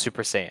make them go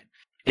Super Saiyan.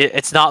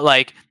 It's not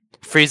like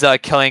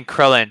Frieza killing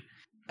Krillin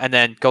and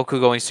then Goku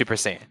going Super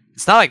Saiyan.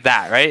 It's not like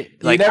that, right?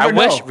 Like, I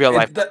wish real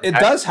life. It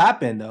does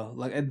happen though.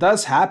 Like, it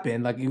does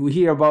happen. Like, we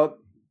hear about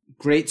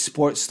great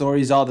sports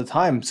stories all the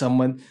time.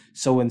 Someone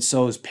so and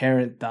so's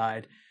parent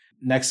died.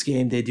 Next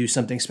game they do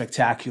something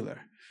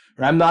spectacular.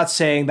 Or I'm not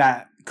saying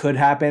that could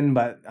happen,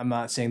 but I'm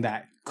not saying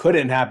that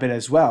couldn't happen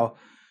as well.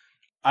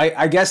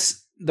 I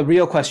guess the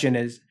real question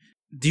is,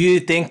 do you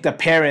think the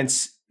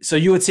parents, so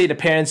you would say the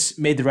parents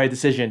made the right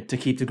decision to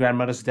keep the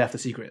grandmother's death a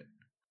secret?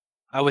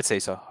 I would say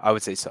so.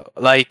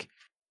 Like,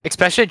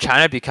 especially in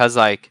China, because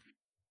like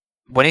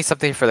winning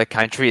something for the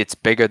country, it's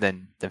bigger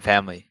than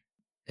family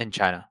in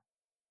China.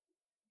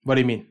 What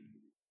do you mean?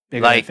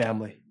 Bigger than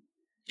family?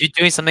 You're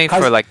doing something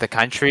for like the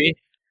country,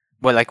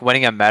 but like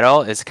winning a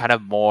medal is kind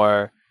of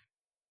more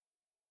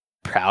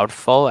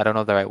proudful. I don't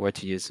know the right word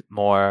to use.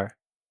 More.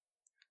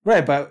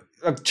 Right, but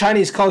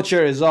Chinese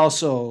culture is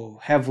also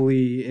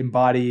heavily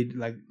embodied.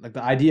 Like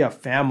the idea of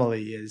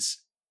family is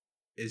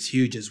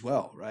huge as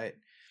well, right?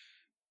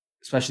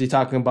 Especially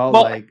talking about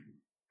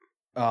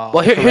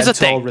here's the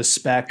thing.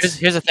 Respect.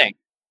 Here's the thing.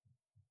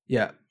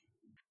 Yeah.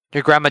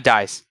 Your grandma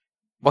dies.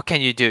 What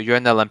can you do? You're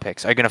in the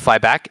Olympics. Are you gonna fly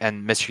back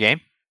and miss your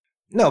game?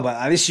 No, but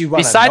at least you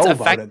want to know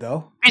about it,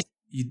 though.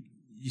 You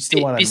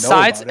still want to know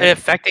about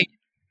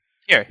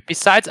it.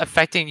 Besides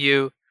affecting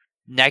you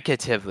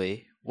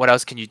negatively, what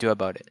else can you do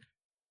about it?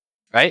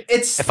 Right?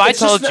 It's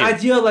just the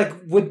idea, like,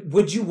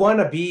 would you want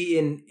to be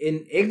in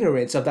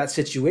ignorance of that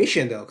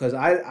situation, though? Because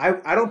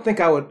I don't think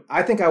I would.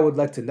 I think I would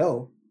like to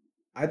know.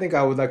 I think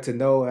I would like to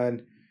know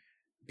and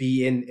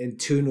be in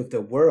tune with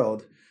the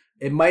world.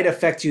 It might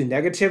affect you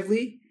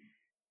negatively,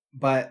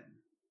 but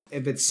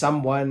if it's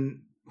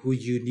someone who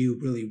you knew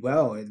really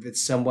well, if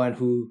it's someone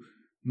who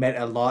meant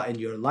a lot in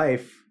your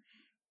life,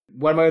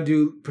 What am I gonna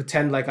do?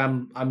 Pretend like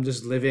I'm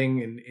just living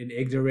in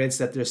ignorance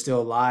that they're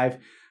still alive?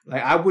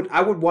 Like I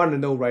would want to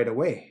know right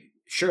away.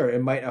 Sure,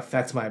 it might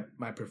affect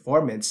my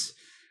performance,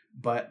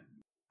 but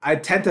I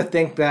tend to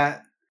think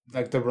that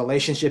like the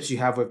relationships you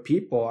have with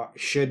people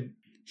should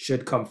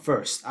come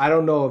first. I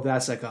don't know if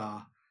that's like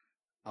a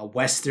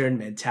Western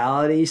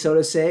mentality, so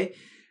to say,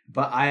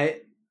 but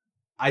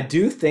I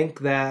do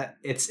think that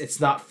it's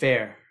not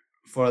fair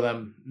for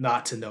them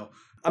not to know.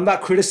 I'm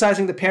not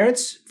criticizing the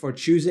parents for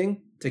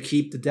choosing to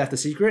keep the death a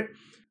secret.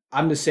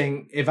 I'm just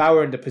saying if I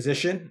were in the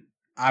position,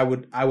 I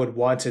would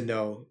want to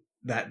know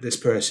that this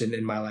person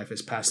in my life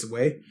has passed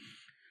away.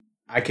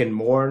 I can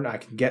mourn, I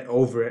can get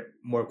over it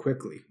more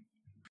quickly.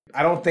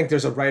 I don't think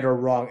there's a right or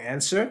wrong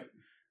answer.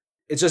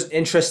 It's just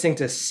interesting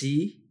to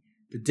see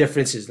the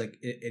differences like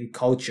in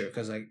culture.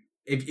 Because like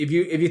if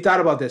you thought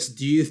about this,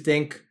 do you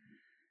think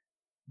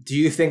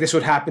this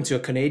would happen to a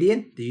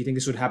Canadian? Do you think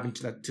this would happen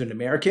to an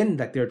American?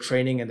 Like they're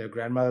training and their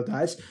grandmother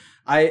dies?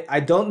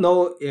 I don't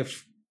know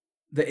if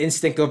the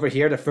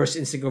first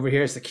instinct over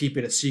here is to keep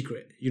it a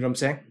secret. You know what I'm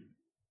saying?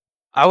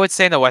 I would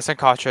say in the Western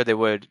culture they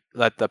would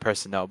let the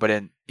person know, but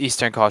in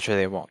Eastern culture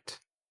they won't.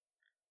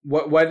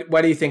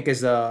 What do you think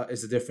is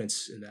the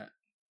difference in that?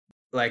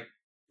 Like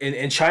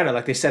in China,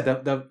 like they said,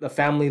 the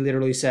family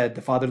literally said,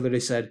 the father literally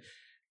said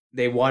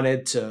they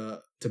wanted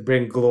to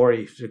bring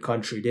glory to the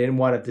country. They didn't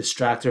want to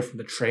distract her from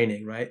the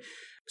training, right?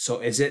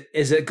 So does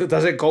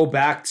it go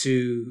back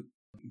to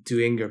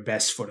doing your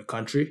best for the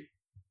country?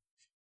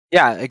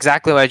 Yeah,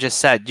 exactly what I just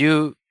said.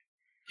 You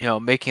know,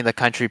 making the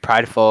country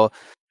prideful,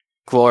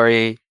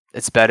 glory,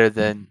 it's better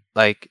than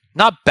like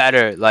not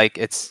better, like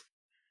it's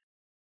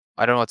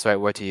I don't know what's the right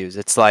word to use.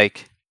 It's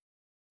like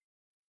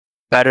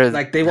better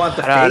Like they want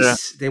the I don't know.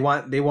 face. They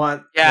want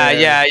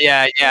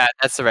Yeah.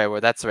 That's the right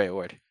word. That's the right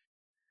word.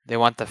 They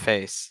want the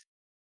face.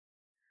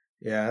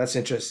 Yeah, that's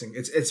interesting.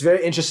 It's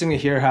very interesting to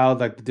hear how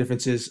like the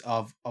differences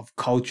of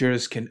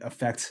cultures can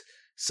affect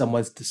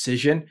someone's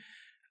decision.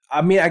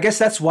 I mean, I guess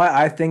that's why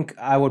I think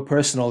I would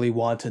personally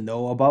want to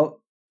know about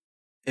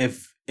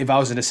if I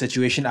was in a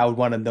situation, I would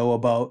want to know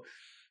about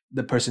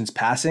the person's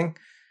passing.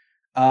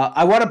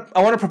 I want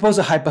to propose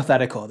a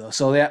hypothetical though.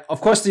 So yeah, of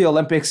course, the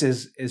Olympics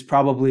is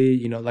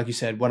probably like you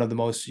said one of the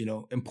most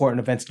important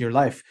events in your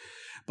life.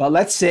 But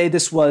let's say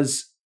this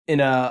was in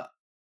a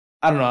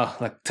I don't know,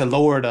 like to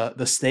lower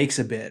the stakes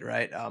a bit,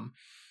 right?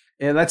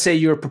 And let's say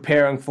you're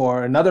preparing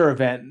for another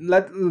event.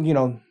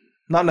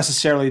 Not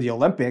necessarily the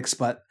Olympics,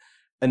 but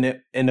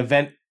an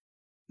event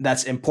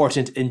that's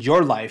important in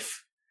your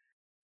life.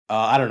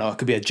 I don't know. It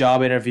could be a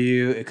job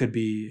interview. It could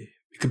be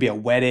a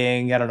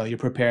wedding. I don't know. You're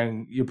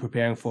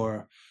preparing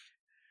for.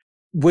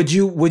 Would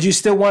you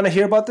still want to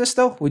hear about this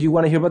though? Would you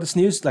want to hear about this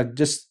news? Like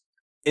just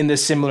in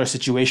this similar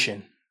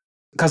situation?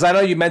 Because I know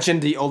you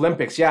mentioned the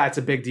Olympics. Yeah, it's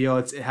a big deal.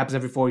 It happens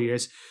every 4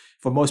 years.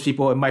 For most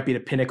people, it might be the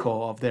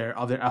pinnacle of their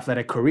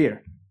athletic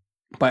career.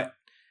 But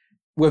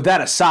with that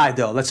aside,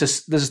 though, let's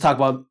just talk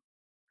about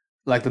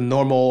like the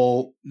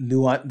normal,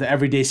 the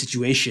everyday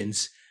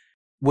situations.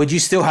 Would you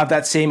still have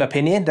that same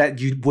opinion that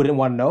you wouldn't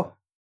want to know?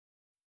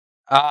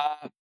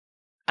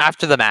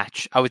 After the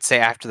match, I would say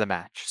after the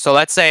match. So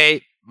let's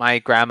say my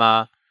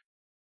grandma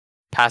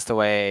passed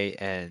away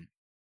and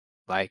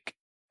like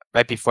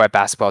right before a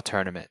basketball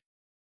tournament.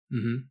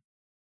 Mm-hmm.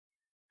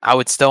 I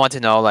would still want to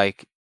know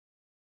like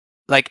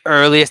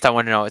earliest I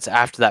want to know it's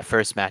after that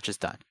first match is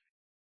done.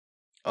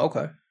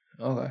 Okay.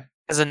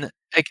 Because then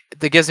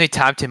that gives me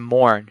time to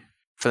mourn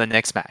for the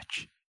next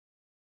match.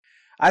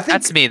 I think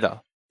that's me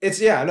though. That's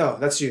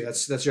you.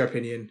 That's your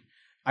opinion.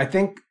 I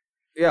think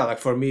like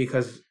for me,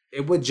 because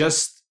it would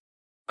just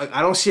like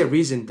I don't see a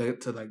reason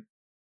to like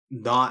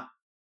not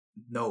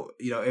know.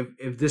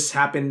 If this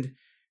happened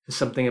to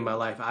something in my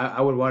life, I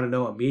would want to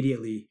know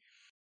immediately.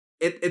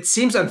 It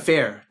seems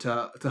unfair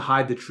to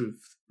hide the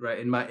truth, right?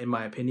 In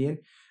my opinion,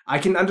 I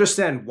can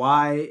understand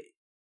why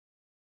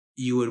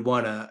you would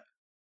want to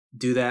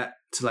do that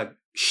to like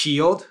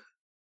shield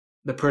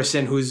the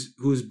person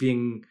who's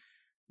being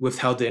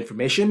withheld the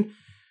information.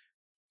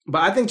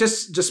 But I think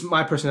just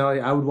my personality,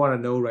 I would want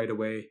to know right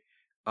away,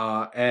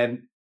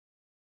 and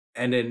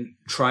then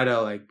try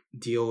to like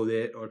deal with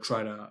it or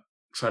try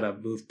to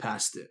move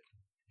past it.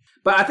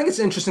 But I think it's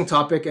an interesting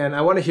topic, and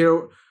I want to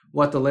hear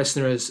what the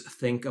listeners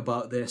think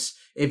about this.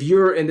 If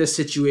you're in this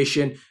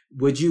situation,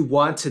 would you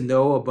want to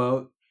know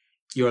about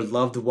your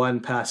loved one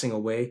passing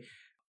away?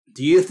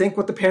 Do you think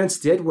what the parents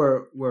did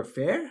were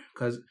fair?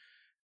 Because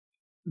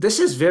this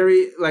is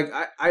very like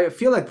I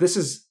feel like this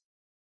is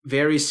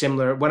very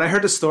similar. When I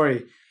heard the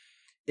story,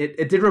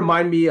 it did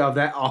remind me of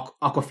that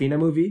Aquafina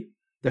movie,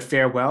 The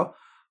Farewell,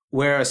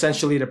 where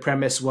essentially the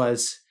premise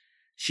was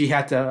she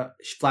had to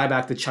fly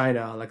back to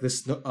China, like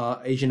this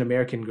Asian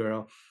American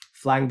girl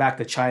flying back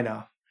to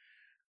China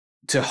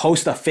to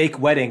host a fake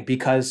wedding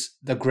because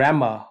the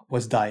grandma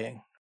was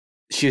dying.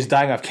 She was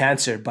dying of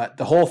cancer, but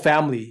the whole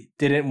family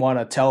didn't want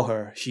to tell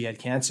her she had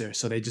cancer.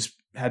 So they just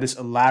had this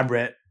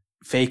elaborate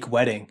fake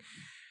wedding.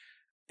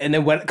 And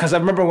then because I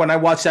remember when I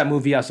watched that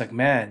movie, I was like,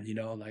 man,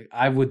 like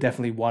I would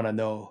definitely want to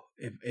know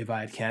if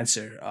I had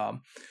cancer.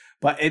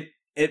 But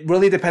it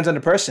really depends on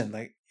the person.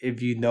 Like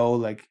if you know,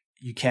 like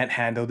you can't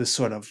handle this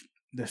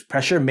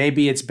pressure,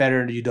 maybe it's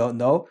better you don't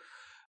know.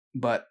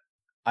 But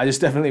I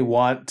just definitely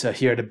want to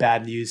hear the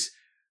bad news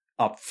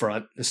up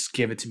front. Just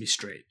give it to me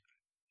straight.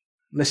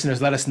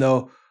 Listeners, let us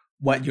know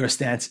what your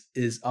stance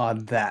is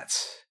on that.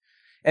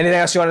 Anything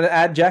else you wanted to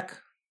add, Jack?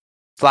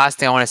 The last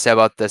thing I want to say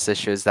about this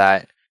issue is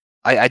that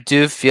I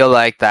do feel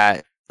like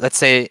that, let's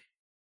say,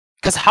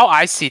 because how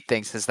I see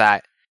things is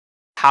that,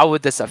 how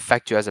would this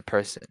affect you as a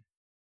person?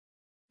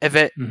 If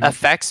it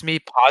affects me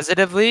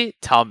positively,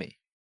 tell me.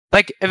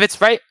 Like, if it's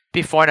right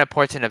before an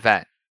important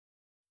event,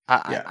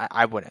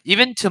 I wouldn't.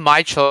 Even to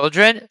my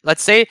children,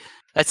 let's say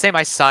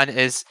my son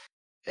is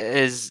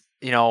in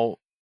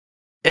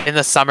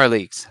the summer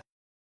leagues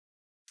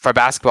for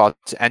basketball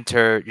to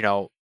enter,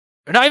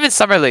 not even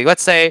summer league.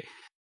 Let's say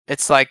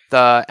it's like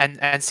the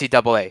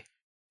NCAA.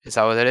 Is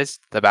that what it is?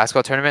 The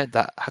basketball tournament,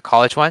 the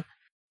college one?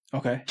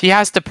 Okay. He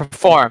has to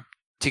perform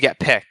to get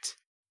picked.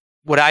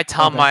 Would I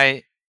tell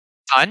my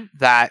son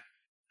that,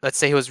 let's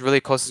say he was really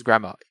close to his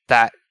grandma,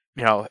 that,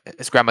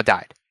 his grandma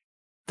died?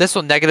 This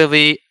will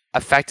negatively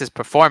affect his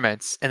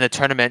performance in the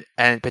tournament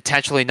and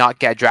potentially not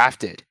get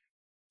drafted.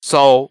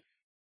 So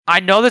I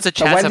know there's a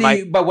chance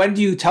But when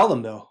do you tell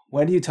them though?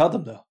 When do you tell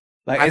them though?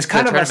 Like, it's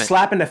kind of a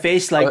slap in the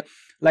face.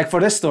 Like for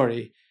this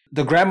story,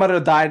 the grandmother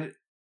died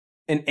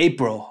in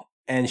April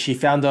and she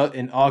found out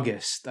in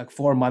August, like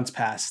 4 months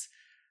passed.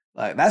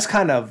 Like, that's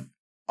kind of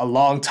a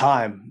long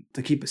time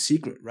to keep a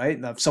secret, right?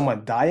 Now, if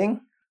someone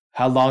dying,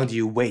 how long do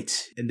you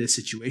wait in this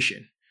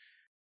situation?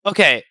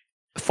 Okay,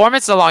 4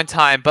 months is a long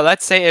time, but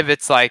let's say if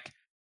it's like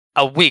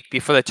a week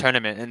before the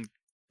tournament and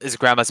his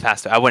grandma's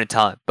passed away, I wouldn't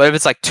tell him. But if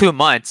it's like 2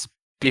 months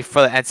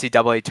before the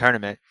NCAA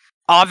tournament,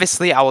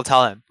 obviously I will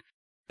tell him.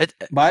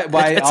 Why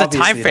it's a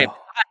time frame.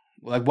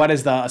 Like, what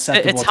is the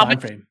acceptable time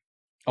frame?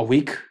 A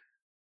week?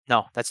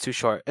 No, that's too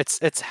short.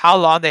 It's how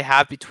long they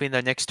have between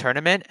the next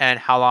tournament and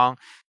how long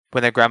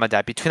when their grandma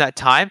died. Between that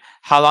time,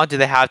 how long do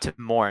they have to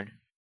mourn?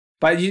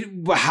 But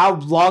how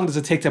long does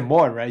it take to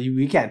mourn? Right?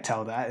 We can't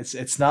tell that.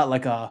 It's not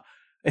like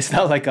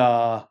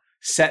a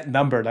set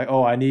number. Like,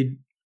 oh, I need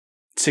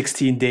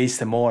 16 days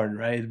to mourn.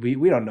 Right?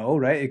 We don't know.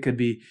 Right? It could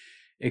be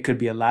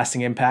a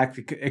lasting impact.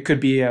 It could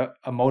be a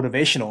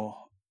motivational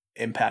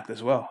impact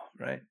as well.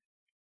 Right?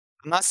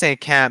 I'm not saying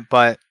it can't,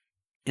 but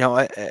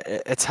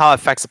it's how it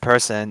affects a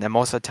person, and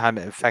most of the time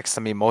it affects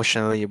them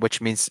emotionally,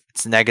 which means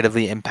it's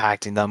negatively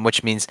impacting them,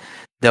 which means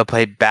they'll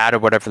play bad or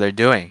whatever they're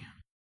doing.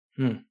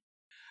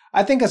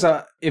 I think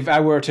if I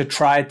were to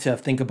try to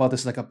think about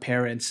this like a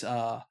parent,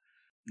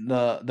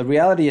 the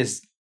reality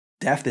is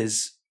death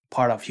is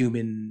part of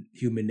human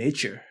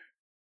nature,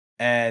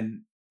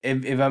 and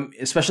if I'm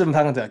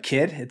talking to a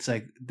kid, it's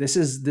like this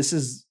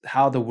is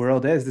how the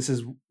world is. This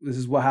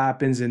is what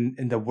happens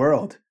in the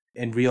world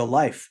in real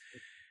life.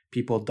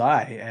 People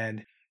die,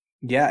 and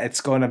yeah, it's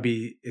going to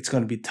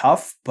be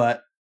tough.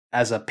 But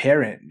as a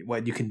parent,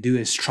 what you can do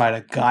is try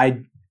to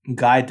guide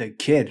the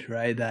kid,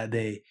 right? That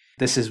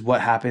this is what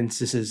happens.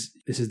 This is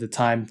the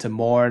time to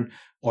mourn,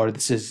 or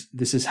this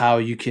is how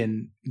you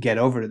can get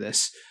over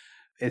this.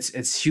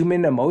 It's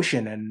human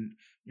emotion, and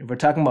if we're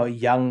talking about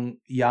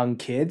young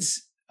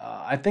kids,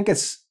 I think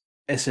it's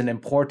an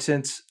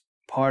important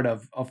part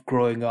of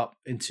growing up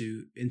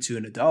into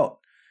an adult,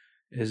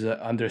 is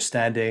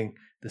understanding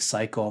the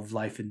cycle of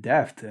life and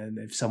death. And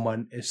if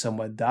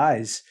someone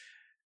dies,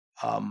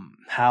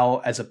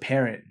 how as a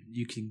parent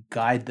you can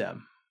guide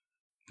them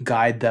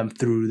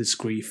through this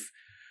grief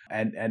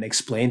and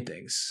explain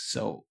things.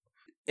 So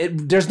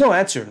there's no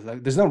answer.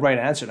 Like, there's no right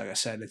answer. Like I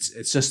said,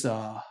 it's just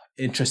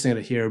interesting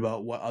to hear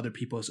about what other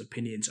people's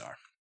opinions are.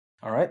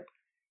 All right.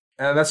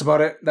 And that's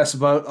about it. That's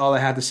about all I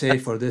had to say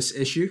for this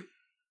issue.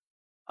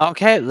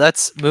 Okay,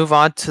 let's move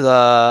on to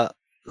the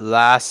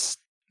last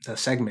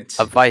segment.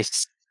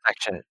 Advice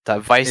section. The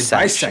advice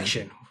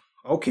section.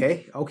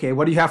 Okay.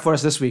 What do you have for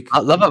us this week? I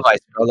love advice,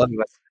 bro. Love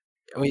advice.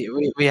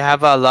 We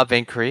have a love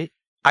inquiry.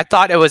 I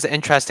thought it was an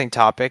interesting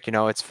topic.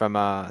 It's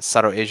from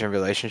subtle Asian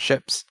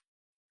relationships.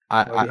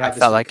 I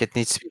felt like it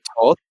needs to be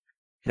told.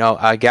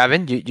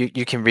 Gavin,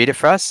 you can read it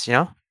for us.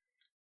 Let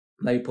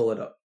me pull it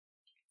up.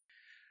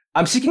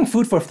 I'm seeking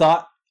food for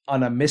thought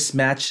on a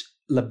mismatched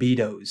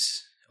libidos.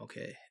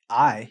 Okay.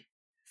 I,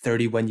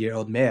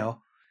 31-year-old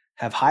male,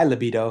 have high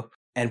libido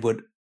and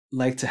would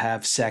like to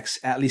have sex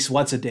at least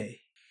once a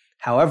day.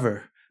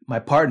 However, my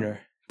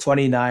partner,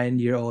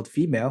 29-year-old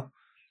female,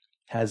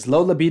 has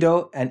low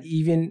libido, and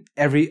even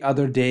every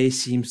other day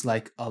seems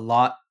like a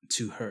lot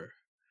to her.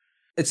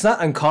 It's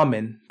not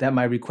uncommon that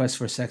my request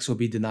for sex will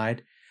be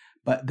denied,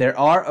 but there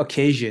are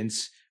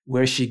occasions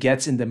where she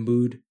gets in the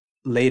mood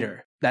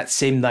later that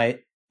same night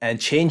and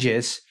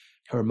changes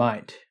her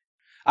mind.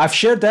 I've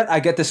shared that I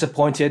get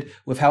disappointed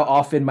with how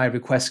often my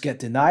requests get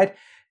denied,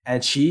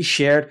 and she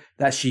shared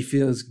that she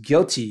feels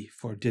guilty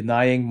for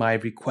denying my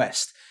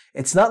request.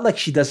 It's not like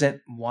she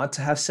doesn't want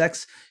to have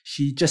sex,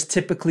 she just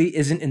typically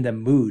isn't in the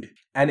mood,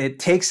 and it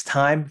takes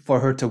time for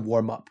her to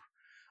warm up.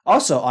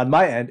 Also, on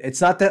my end, it's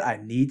not that I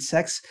need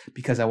sex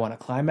because I want a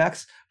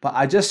climax, but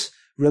I just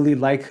really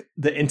like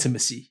the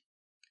intimacy.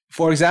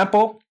 For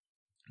example,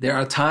 there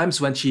are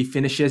times when she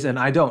finishes and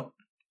I don't,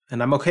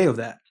 and I'm okay with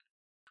that.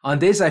 On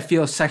days I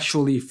feel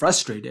sexually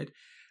frustrated,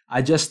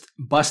 I just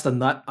bust a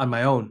nut on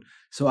my own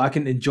so I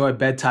can enjoy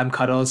bedtime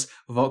cuddles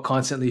without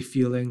constantly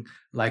feeling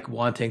like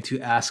wanting to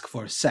ask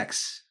for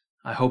sex.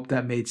 I hope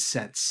that made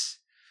sense.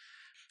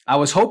 I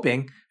was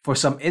hoping for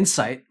some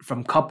insight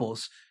from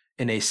couples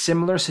in a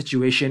similar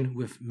situation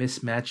with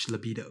mismatched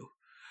libido,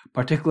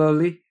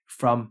 particularly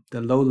from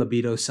the low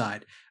libido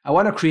side. I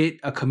want to create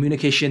a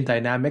communication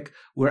dynamic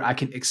where I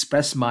can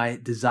express my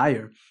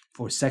desire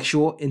for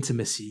sexual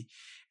intimacy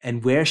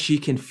and where she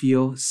can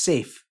feel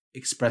safe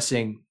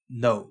expressing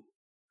no.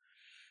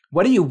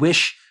 What do you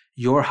wish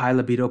your high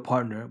libido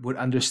partner would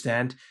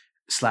understand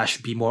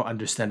 / be more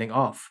understanding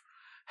of?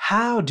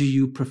 How do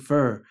you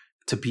prefer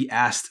to be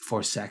asked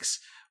for sex?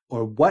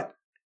 Or what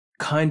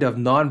kind of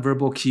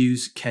nonverbal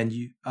cues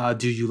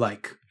do you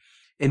like?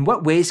 In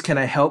what ways can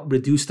I help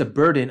reduce the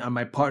burden on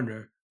my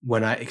partner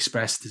when I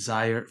express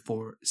desire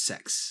for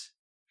sex?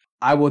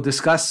 I will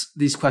discuss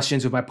these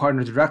questions with my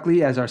partner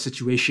directly, as our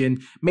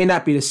situation may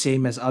not be the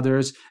same as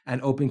others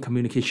and open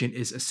communication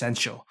is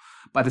essential.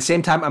 But at the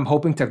same time, I'm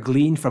hoping to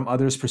glean from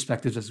others'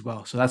 perspectives as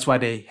well. So that's why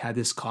they had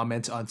this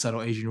comment on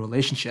Subtle Asian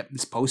Relationship,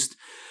 this post.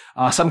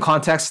 Some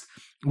context,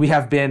 we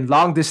have been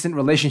long distance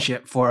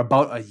relationship for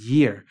about a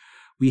year.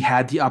 We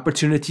had the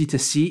opportunity to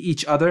see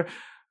each other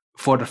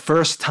for the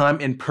first time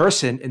in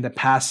person in the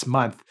past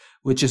month,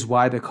 which is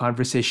why the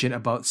conversation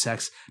about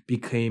sex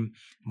became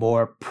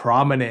more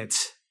prominent.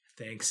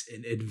 Thanks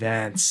in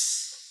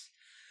advance.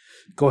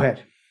 Go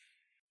ahead.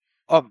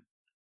 I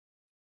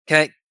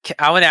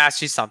want to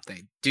ask you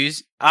something.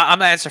 I'm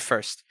gonna answer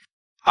first.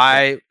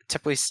 I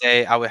typically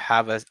say I would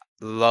have a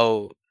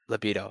low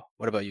libido.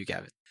 What about you,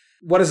 Gavin?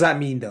 What does that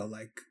mean though?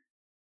 Like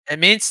it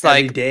means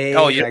every like day,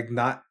 like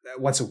not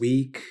once a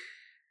week.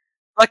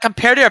 Like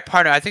compared to your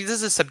partner, I think this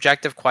is a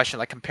subjective question.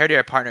 Like compared to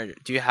your partner,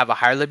 do you have a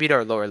higher libido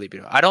or lower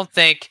libido? I don't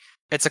think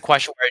it's a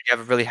question where you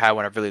have a really high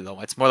one or really low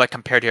one. It's more like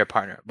compared to your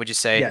partner. Would you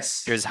say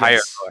yes, yours is higher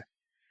or lower?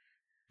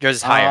 Yours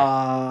is higher.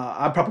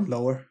 I'm probably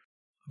lower.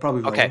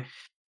 Okay.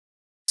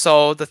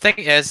 So the thing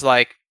is,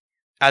 like,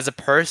 as a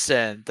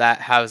person that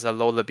has a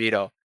low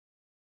libido,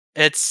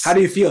 it's how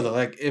do you feel though?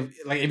 Like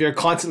if you're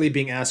constantly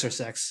being asked for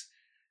sex,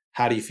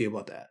 how do you feel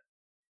about that?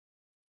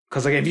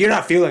 Because like if you're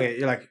not feeling it,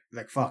 you're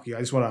like fuck you. I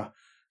just wanna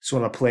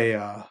play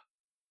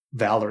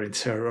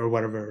Valorant or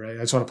whatever, right? I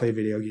just want to play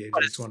video games.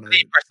 I just want to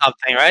sleep or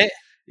something, right?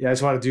 Yeah, I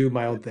just want to do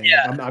my own thing.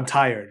 Yeah. I'm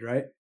tired,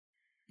 right?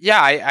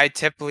 Yeah, I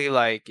typically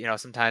like,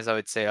 sometimes I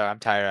would say, oh, I'm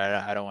tired.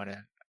 I don't want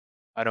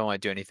to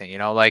do anything.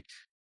 Like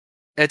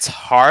it's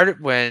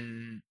hard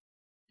when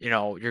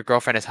your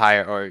girlfriend is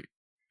higher or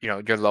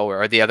you're lower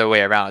or the other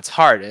way around. It's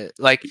hard.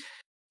 Like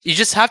you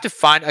just have to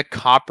find a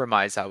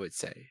compromise, I would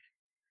say.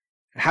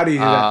 How do you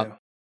do that though?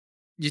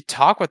 You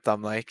talk with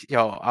them like,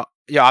 I'm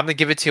gonna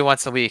give it to you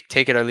once a week.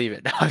 Take it or leave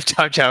it. No,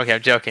 I'm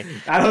joking.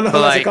 I don't know.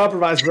 That's a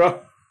compromise,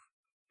 bro.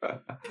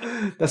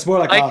 That's more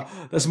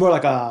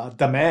like a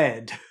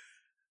demand.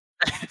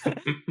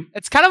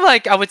 It's kind of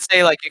like I would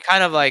say like you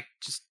kind of like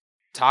just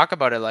talk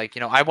about it like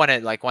I want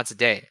it like once a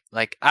day.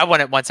 Like I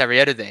want it once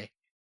every other day.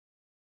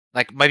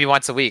 Like maybe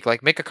once a week.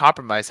 Like make a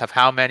compromise. Have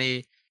how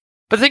many?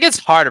 But I think it's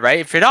hard, right?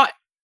 If you're not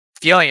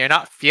feeling it,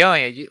 if you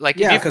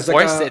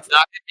force it, it's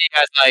not gonna be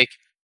as like.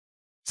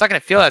 It's not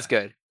gonna feel as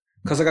good.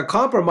 Because like a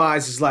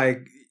compromise is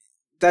like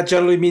that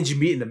generally means you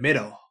meet in the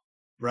middle,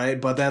 right?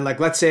 But then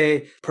like let's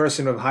say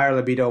person with higher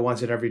libido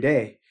wants it every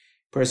day,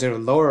 person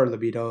with lower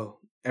libido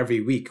every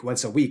week,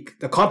 once a week.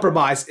 The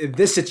compromise in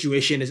this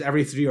situation is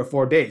every 3 or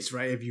 4 days,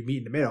 right? If you meet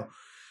in the middle.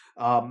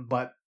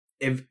 But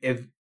if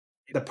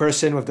the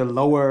person with the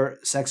lower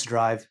sex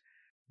drive,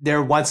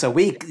 they're once a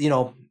week,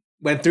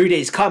 when 3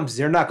 days comes,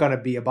 they're not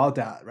gonna be about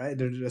that, right?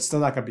 They're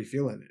still not gonna be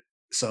feeling it.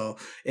 So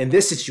in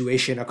this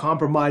situation, a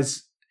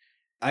compromise.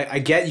 I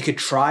get you could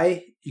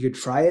try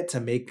it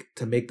to make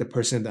the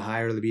person in the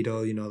higher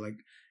libido, like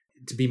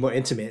to be more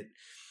intimate.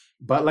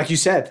 But like you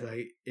said,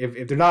 like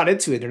if they're not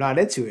into it, they're not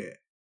into it.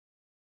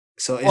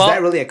 So is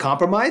that really a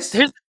compromise?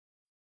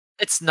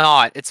 It's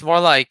not. It's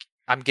more like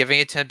I'm giving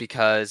it to him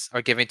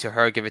giving it to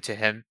her, give it to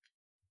him.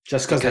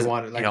 Just because they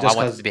want it. Like, I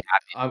want them to be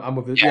happy. I'm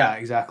with it. Yeah,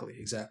 exactly.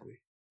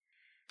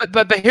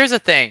 But here's the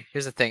thing.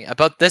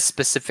 About this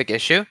specific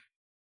issue.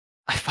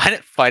 I find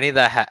it funny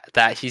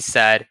that he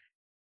said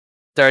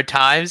there are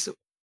times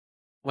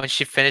when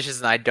she finishes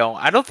and I don't.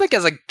 I don't think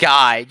as a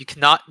guy you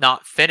cannot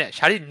not finish.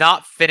 How do you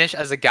not finish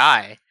as a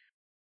guy?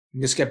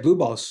 You just get blue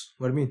balls.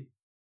 What do you mean?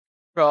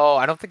 Bro,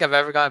 I don't think I've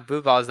ever gotten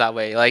blue balls that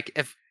way. Like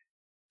if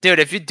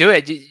you do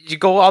it, you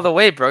go all the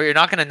way, bro. You're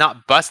not gonna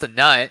not bust a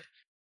nut.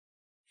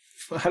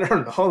 I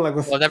don't know. Like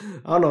I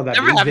don't know what that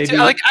never means.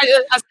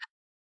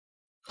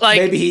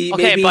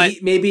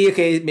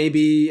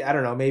 Maybe I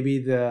don't know. Maybe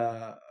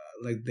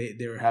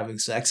they were having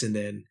sex and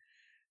then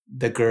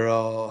the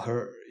girl,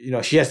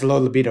 she has the low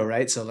libido,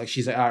 right? So like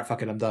she's like, all right,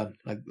 fuck it, I'm done.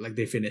 Like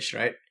they finished,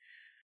 right?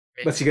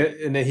 But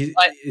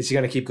is he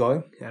gonna keep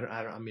going?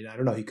 I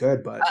don't know. He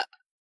could, but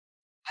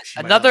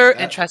another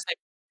interesting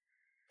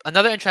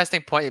another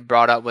interesting point you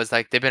brought up was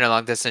like they've been in a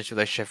long distance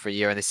relationship for a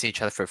year and they see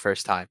each other for the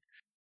first time.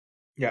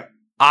 Yeah.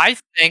 I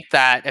think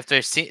that if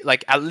they're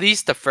like at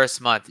least the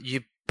first month,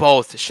 you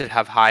both should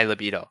have high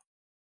libido.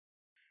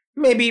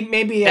 Maybe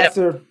And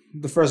after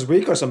the first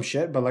week or some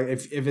shit, but like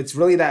if it's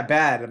really that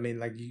bad, I mean,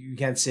 like you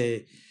can't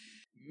say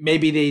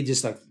maybe they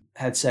just like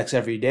had sex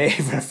every day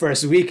for the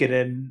first week,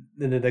 and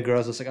then the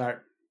girl's just like, all right,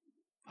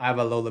 I have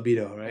a low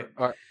libido, right?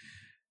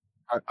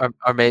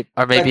 or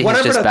maybe Like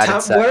he's just bad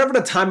at sex. whatever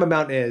the time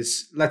amount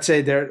is. Let's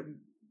say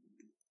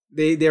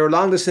they were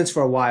long distance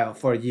for a while,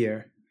 for a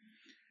year.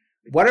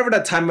 Whatever the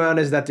time amount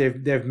is that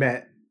they've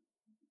met,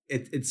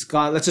 it's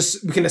gone.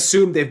 We can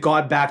assume they've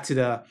gone back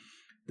to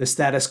the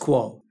status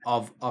quo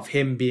of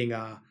him being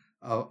a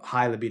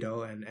high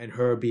libido and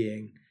her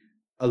being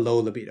a low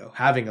libido,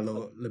 having a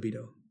low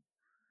libido.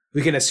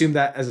 We can assume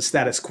that as a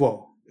status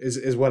quo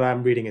is what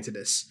I'm reading into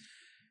this.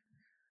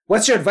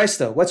 What's your advice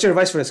though? What's your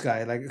advice for this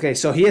guy? Like, okay,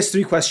 so he has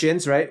 3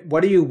 questions, right?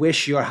 What do you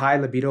wish your high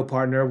libido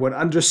partner would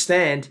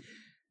understand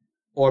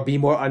or be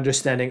more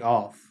understanding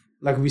of?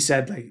 Like we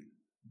said, like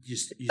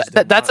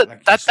That's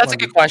a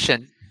good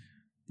question.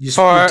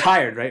 You're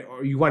tired, right?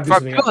 Or you want to do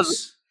something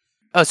else.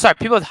 Oh, sorry.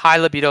 People with high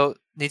libido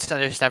need to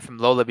understand from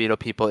low libido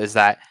people is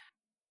that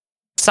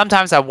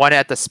sometimes I want it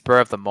at the spur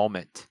of the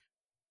moment.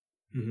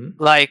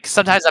 Mm-hmm. Like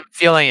sometimes I'm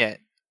feeling it,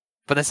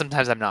 but then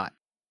sometimes I'm not.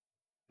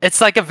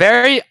 It's like a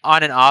very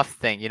on and off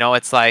thing, you know.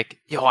 It's like,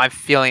 yo, I'm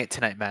feeling it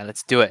tonight, man.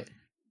 Let's do it.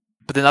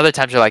 But then other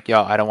times you're like,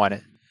 yo, I don't want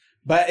it.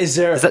 But is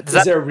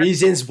there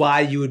reasons why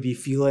you would be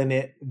feeling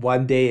it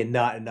one day and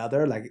not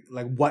another? Like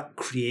what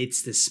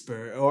creates this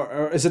spur,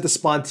 or is it the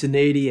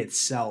spontaneity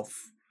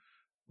itself,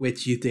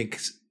 which you think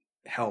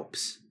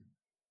helps?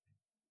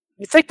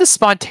 It's like the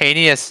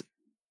spontaneous.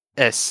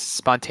 The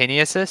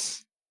spontaneity.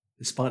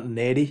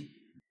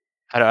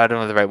 I don't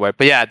know the right word,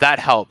 but yeah, that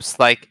helps.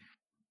 Like,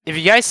 if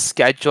you guys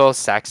schedule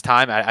sex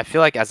time, I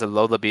feel like as a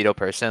low libido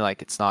person,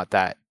 like it's not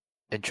that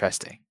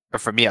interesting, or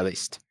for me at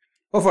least.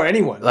 Well, for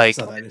anyone, like, it's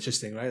not that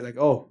interesting, right? Like,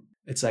 oh,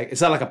 it's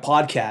not like a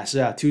podcast.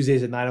 Yeah,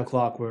 Tuesdays at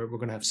 9:00, we're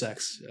gonna have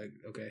sex. Like,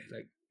 okay,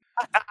 like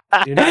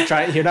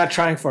you're not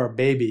trying for a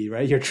baby,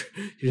 right? You're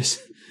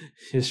just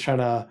trying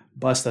to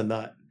bust a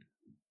nut.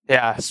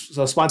 Yeah.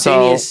 So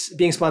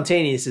being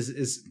spontaneous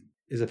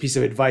is a piece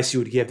of advice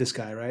you would give this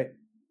guy, right?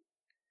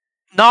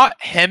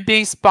 Not him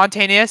being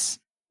spontaneous,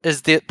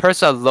 is the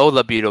person with low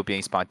libido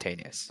being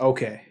spontaneous.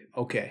 Okay.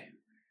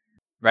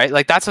 Right?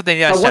 Like, that's what they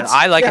need to understand.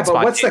 I like it.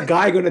 But what's the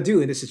guy going to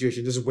do in this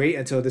situation? Just wait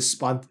until this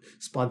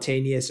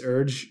spontaneous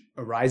urge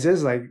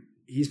arises? Like,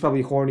 he's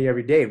probably horny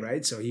every day,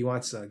 right? So he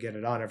wants to get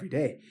it on every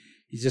day.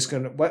 He's just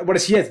going to... What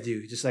does he have to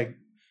do? Just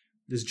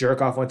jerk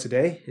off once a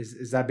day?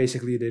 Is that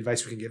basically the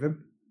advice we can give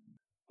him?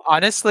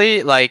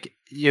 Honestly, like,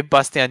 you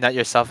busting a nut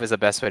yourself is the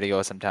best way to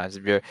go sometimes.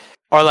 If you're...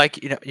 Or,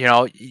 like,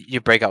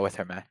 you break up with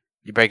her, man.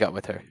 You break up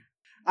with her.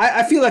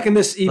 I feel like in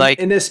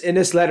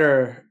this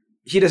letter,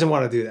 he doesn't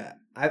want to do that.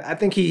 I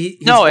think he's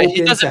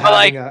open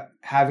to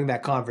having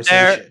that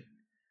conversation.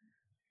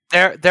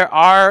 There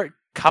are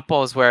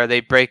couples where they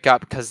break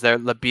up because their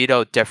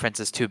libido difference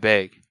is too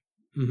big.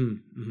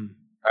 Mm-hmm, mm-hmm.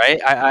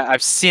 Right?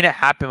 I've seen it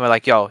happen where,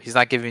 like, yo, he's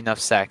not giving enough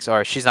sex,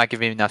 or she's not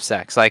giving enough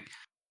sex. Like,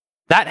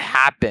 that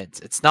happens.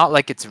 It's not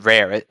like it's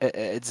rare.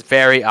 It's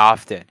very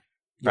often,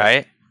 yeah.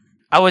 Right?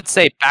 I would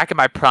say back in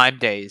my prime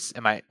days,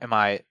 in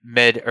my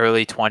mid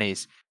early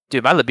 20s,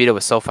 dude, my libido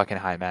was so fucking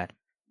high, man.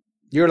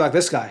 You were like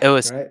this guy. It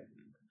was, right?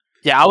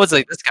 Yeah, I was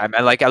like this guy,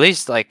 man. Like, at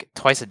least like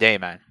twice a day,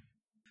 man.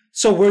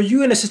 So were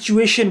you in a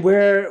situation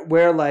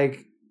where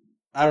like,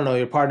 I don't know,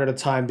 your partner at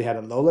the time, they had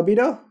a low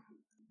libido?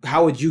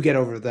 How would you get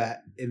over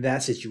that in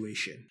that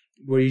situation?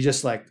 Were you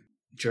just like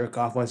jerk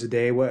off once a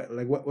day? What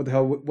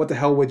the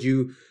hell would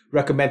you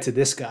recommend to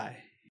this guy?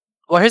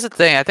 Well, here's the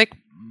thing. I think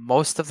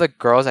most of the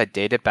girls I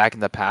dated back in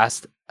the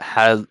past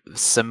had a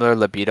similar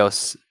libido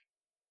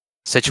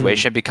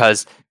situation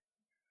because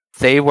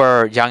they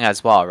were young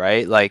as well,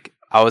 right? Like,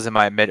 I was in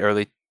my mid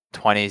early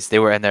 20s. They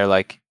were in their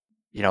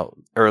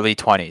early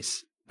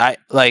 20s.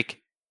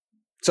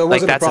 So it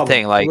wasn't that's a problem. The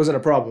thing. Like, it wasn't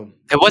a problem.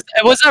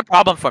 It wasn't a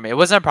problem for me. It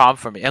wasn't a problem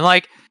for me. And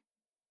like,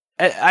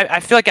 I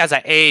feel like as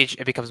I age,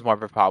 it becomes more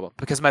of a problem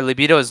because my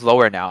libido is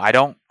lower now. I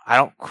don't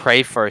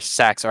crave for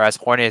sex or as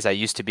horny as I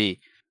used to be.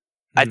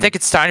 I think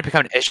it's starting to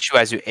become an issue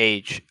as you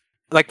age.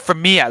 Like, for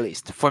me at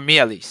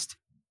least.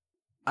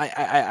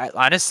 I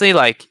honestly,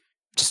 like,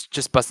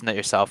 just busting it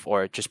yourself,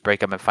 or just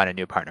break up and find a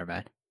new partner,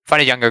 man.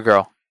 Find a younger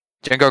girl.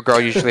 Younger girl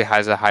usually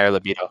has a higher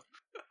libido.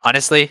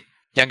 Honestly,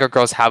 younger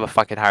girls have a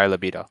fucking higher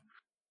libido.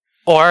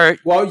 Or,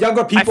 well,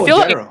 younger people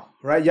in general,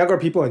 right? Younger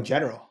people in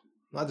general,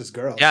 not just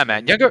girls. Yeah,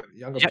 man.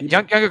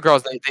 Younger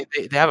girls,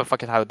 they have a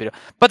fucking high libido.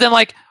 But then,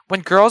 like,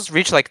 when girls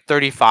reach like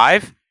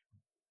 35,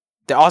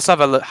 they also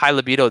have a high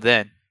libido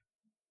then.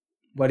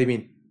 What do you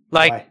mean?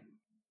 Like, why?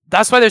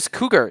 That's why there's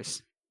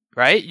cougars,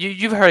 right?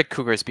 You've heard of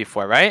cougars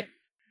before, right?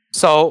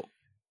 So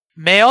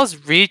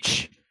males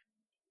reach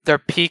their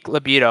peak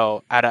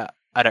libido at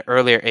an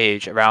earlier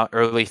age, around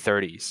early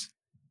 30s,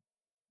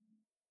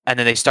 and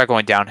then they start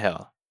going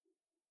downhill.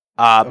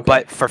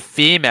 But for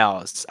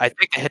females, I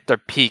think they hit their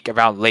peak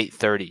around late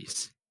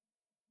 30s.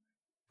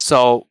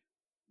 So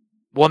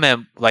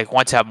women like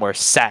want to have more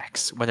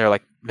sex when they're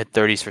like mid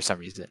 30s for some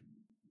reason.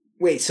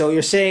 Wait, so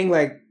you're saying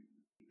like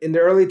in the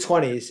early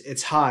 20s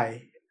it's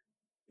high,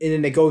 and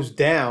then it goes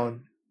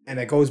down and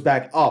it goes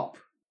back up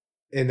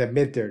in the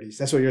mid 30s.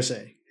 That's what you're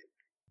saying.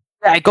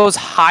 Yeah, it goes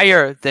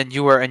higher than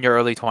you were in your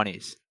early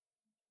 20s.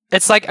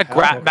 It's like a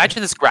graph. Okay.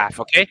 Imagine this graph,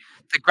 okay?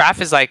 The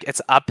graph is like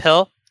it's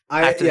uphill.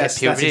 After Yes,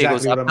 the puberty, that's exactly it what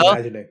goes I'm uphill,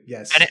 imagining.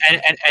 Yes.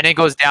 and it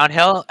goes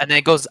downhill, and then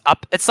it goes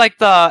up. It's like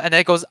and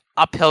then it goes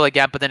uphill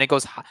again, but then it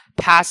goes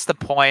past the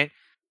point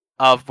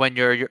of when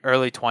you're your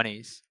early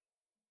 20s.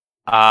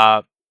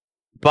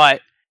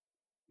 But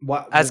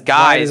as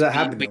guys,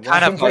 we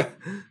kind of like.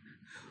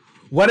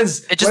 What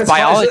is it's just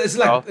biology? Is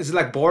it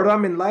like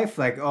boredom in life?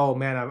 Like, oh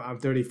man, I'm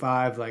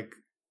 35. Like,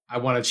 I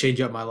want to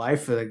change up my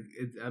life. Like,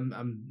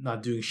 I'm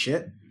not doing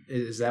shit.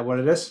 Is that what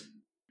it is?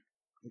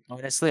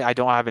 Honestly, I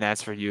don't have an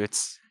answer for you.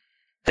 It's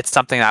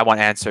something I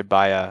want answered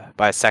by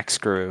a sex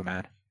guru,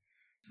 man.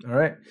 All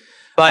right,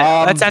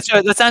 but let's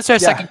answer a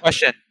second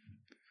question.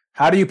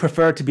 How do you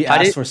prefer to be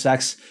asked for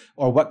sex,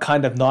 or what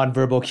kind of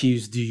nonverbal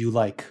cues do you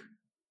like?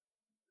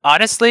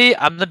 Honestly,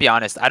 I'm gonna be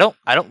honest. I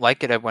don't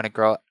like it when a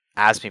girl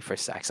asks me for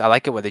sex. I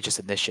like it when they just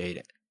initiate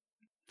it.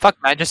 Fuck,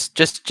 man,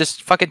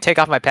 just fucking take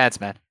off my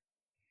pants, man.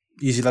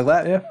 Easy like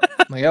that, yeah.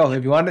 Like, yo,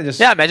 if you want it, just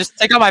yeah, man, just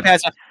take off my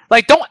pants. Man.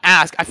 Like, don't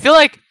ask. I feel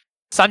like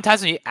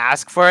sometimes when you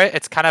ask for it,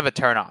 it's kind of a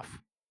turn off.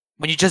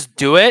 When you just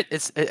do it,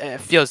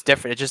 it feels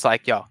different. It's just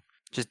like, yo,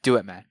 just do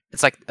it, man.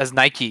 It's like as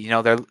Nike, you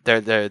know, their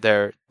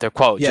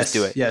quote, yes, just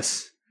do it.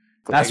 Yes,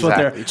 that's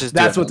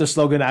exactly. What their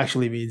slogan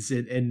actually means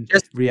in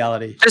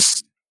reality.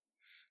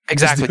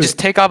 Exactly. Just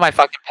take off my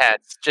fucking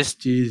pants.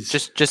 Just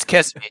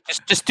kiss me.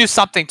 Just do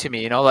something to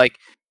me. You know, like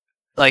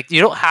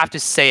you don't have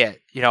to say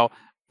it. You know,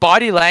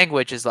 body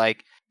language is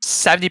like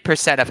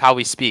 70% of how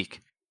we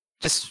speak.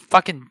 Just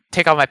fucking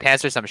take off my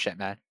pants or some shit,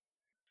 man.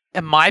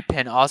 In my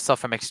opinion, also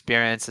from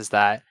experience, is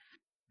that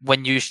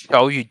when you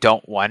show you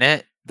don't want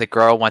it, the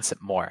girl wants it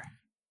more.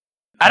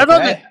 I don't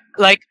know,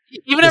 like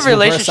even in a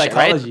relationship,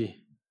 right?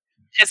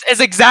 It's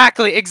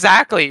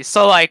exactly.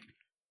 So like,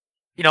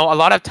 you know, a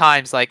lot of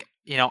times, like,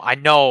 you know, I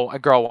know a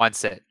girl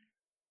wants it,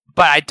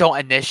 but I don't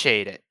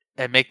initiate it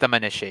and make them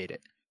initiate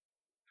it.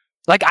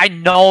 Like, I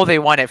know they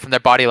want it from their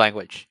body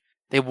language.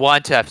 They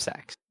want to have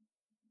sex.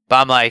 But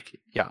I'm like,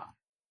 yo,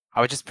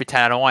 I would just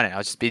pretend I don't want it.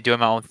 I'll just be doing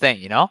my own thing,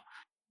 you know?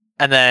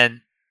 And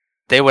then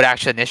they would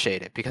actually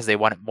initiate it because they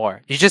want it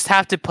more. You just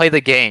have to play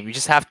the game. You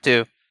just have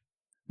to.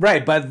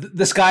 Right, but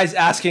this guy's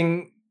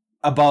asking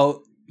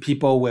about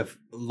people with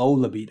low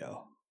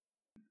libido.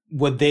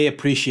 Would they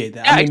appreciate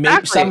that? Yeah, I mean, exactly.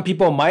 Maybe some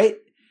people might.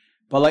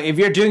 But like, if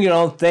you're doing your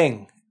own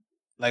thing,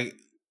 like,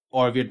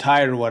 or if you're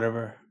tired or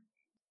whatever,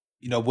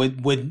 you know,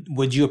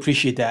 would you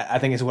appreciate that? I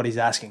think is what he's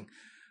asking.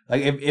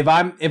 Like, if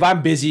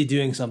I'm busy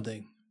doing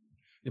something,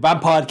 if I'm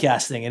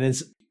podcasting and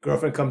his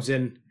girlfriend comes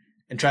in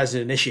and tries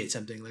to initiate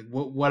something, like,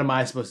 what am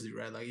I supposed to do,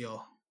 right? Like,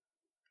 yo,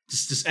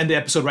 just end the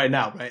episode right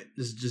now, right?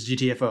 Just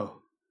GTFO.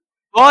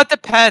 Well, it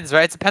depends,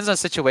 right? It depends on the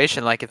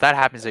situation. Like, if that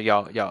happens,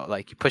 yo,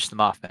 like, you push them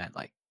off, man.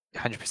 Like,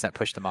 100%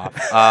 push them off.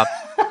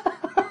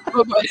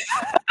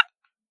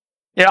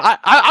 You know,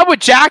 I would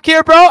jack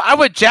here, bro. I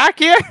would jack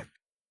here.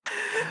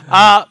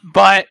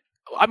 But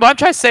what I'm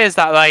trying to say is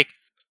that, like,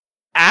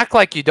 act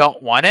like you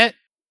don't want it,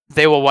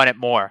 they will want it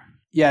more.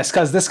 Yes,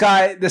 because this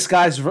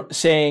guy's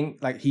saying,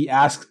 like, he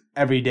asks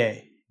every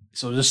day.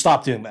 So just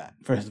stop doing that.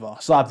 First of all,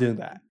 stop doing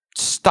that.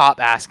 Stop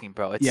asking,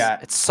 bro.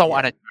 It's so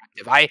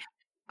unattractive.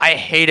 I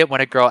hate it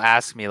when a girl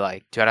asks me,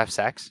 like, do you want to have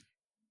sex?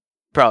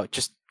 Bro,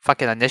 just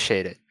fucking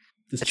initiate it.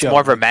 It's chill.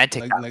 More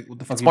romantic. Like, what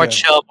the fuck it's more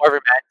chill, more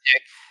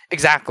romantic.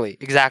 Exactly.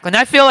 And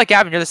I feel like,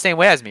 Gavin, you're the same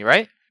way as me,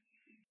 right?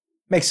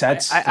 Makes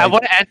sense. I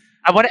want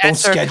to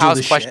answer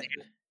Kyle's question.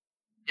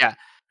 Yeah,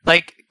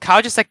 like,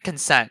 Kyle just said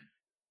consent.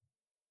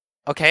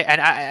 Okay, and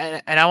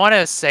I want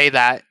to say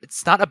that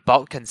it's not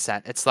about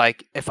consent. It's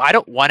like, if I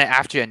don't want it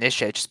after you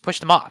initiate, just push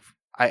them off.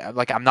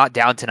 I'm not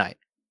down tonight,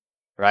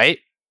 right?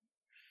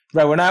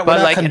 Right. We're not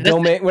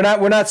condoning.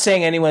 We're not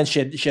saying anyone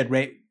should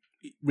rape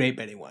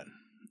anyone.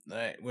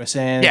 Right, we're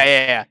saying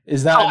yeah.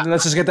 Is that?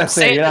 Let's just get that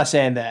clear. You're not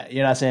saying that.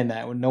 You're not saying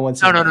that. No one's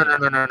saying no.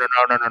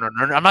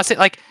 I'm not saying,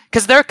 like,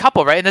 because they're a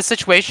couple, right? In this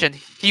situation,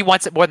 he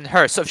wants it more than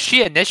her. So if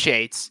she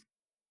initiates,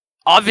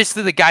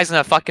 obviously the guy's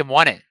gonna fucking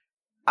want it.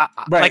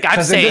 Right. Like,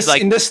 I'm saying,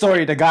 in this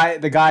story, the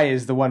guy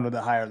is the one with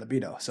the higher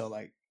libido. So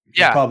like,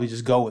 you probably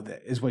just go with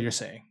it. Is what you're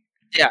saying.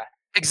 Yeah.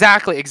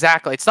 Exactly.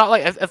 It's not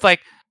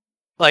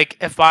like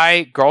if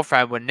my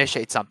girlfriend would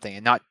initiate something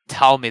and not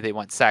tell me they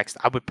want sex,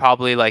 I would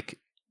probably, like,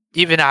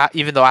 even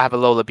though I have a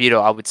low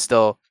libido, I would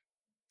still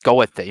go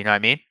with it. You know what I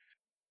mean?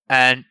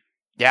 And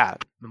yeah,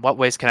 in what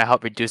ways can I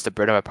help reduce the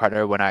burden of my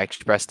partner when I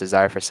express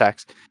desire for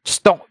sex?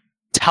 Just don't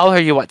tell her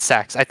you want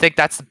sex. I think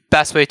that's the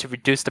best way to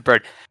reduce the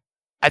burden.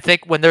 I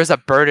think when there's a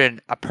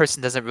burden, a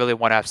person doesn't really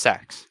want to have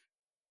sex.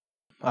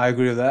 I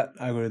agree with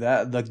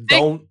that. Like,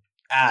 don't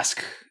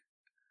ask.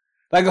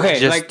 Like, okay,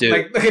 just do.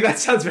 Okay, that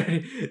sounds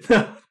very.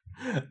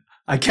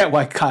 I get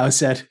why Kyle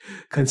said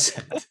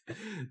consent.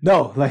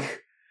 No,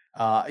 like,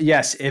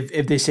 yes,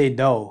 if they say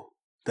no,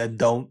 then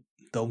don't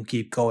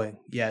keep going.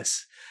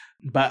 Yes,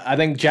 but I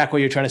think Jack, what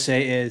you're trying to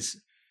say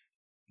is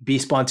be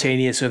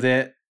spontaneous with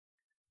it.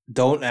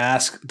 Don't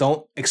ask.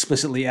 Don't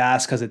explicitly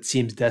ask because it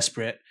seems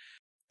desperate.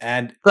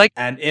 And Like,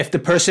 and if the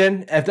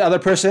other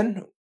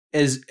person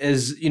is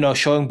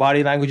showing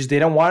body languages they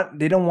don't want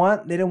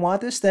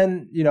this,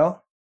 then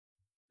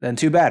then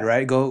too bad,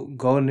 right? Go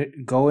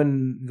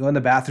in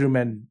the bathroom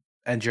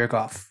and jerk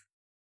off.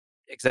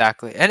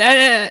 exactly.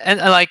 And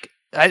like,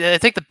 I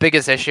think the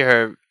biggest issue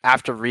here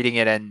after reading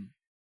it and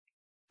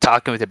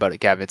talking with you about it,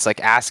 Gavin, it's like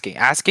asking.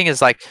 Asking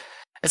is like,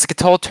 it's like a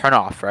total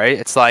turnoff, right?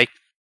 It's like,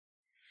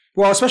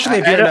 Well, especially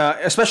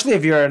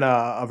if you're in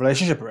a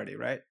relationship already,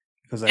 right?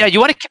 Because yeah, you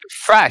want to keep it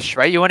fresh,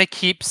 right? You want to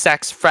keep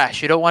sex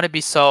fresh. You don't want to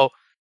be so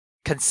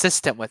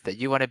consistent with it.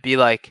 You want to be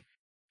like,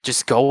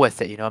 just go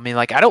with it. You know what I mean?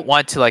 Like, I don't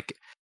want to, like,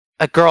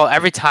 a girl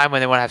every time when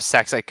they want to have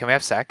sex, like, can we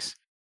have sex?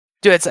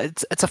 Dude, it's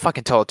a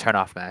fucking total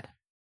turnoff, man.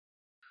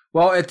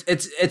 Well,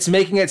 it's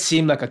making it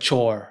seem like a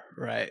chore,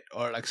 right?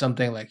 Or like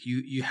something like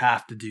you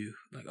have to do.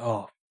 Like,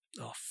 oh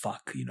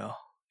fuck,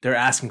 they're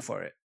asking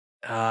for it.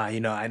 Now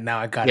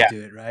I gotta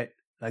do it, right?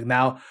 Like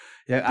now,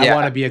 yeah, I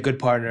want to be a good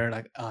partner.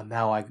 Like, oh,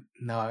 now I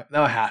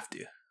have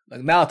to.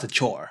 Like now it's a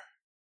chore,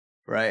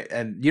 right?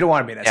 And you don't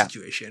want to be in that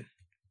situation.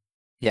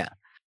 Yeah,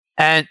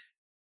 and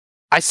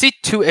I see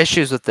two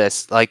issues with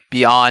this, like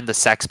beyond the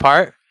sex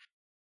part.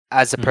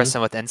 As a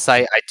person with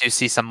insight, I do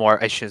see some more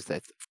issues.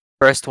 That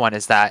first one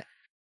is that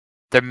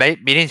they're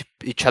meeting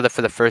each other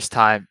for the first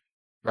time,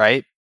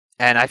 right?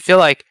 And I feel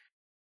like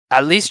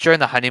at least during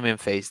the honeymoon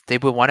phase, they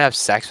would want to have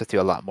sex with you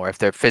a lot more if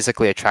they're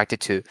physically attracted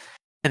to.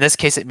 In this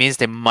case, it means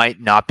they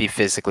might not be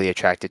physically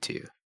attracted to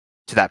you,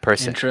 to that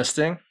person.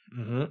 Interesting.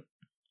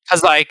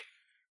 Because like,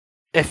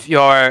 if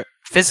you're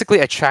physically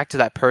attracted to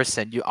that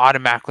person, you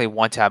automatically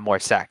want to have more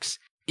sex.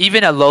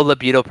 Even a low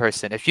libido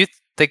person, if you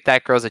think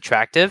that girl's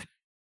attractive,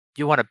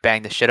 you want to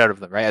bang the shit out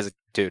of them, right? As a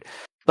dude.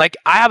 Like,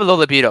 I have a low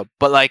libido,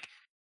 but like,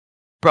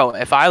 bro,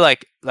 if I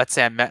like, let's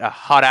say I met a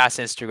hot ass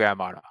Instagram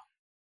model,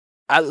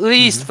 at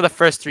least for the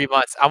first 3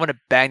 months, I want to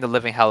bang the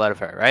living hell out of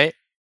her, right?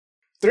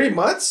 3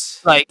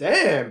 months? Like,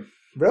 damn,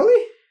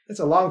 really? That's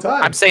a long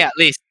time. I'm saying at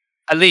least,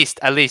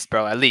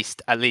 bro, at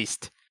least.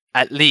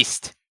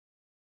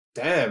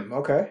 Damn.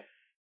 Okay.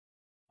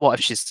 Well,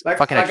 if she's like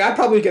fucking I'd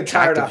probably get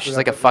tired after she's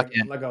like a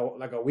fucking like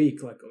a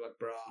week, like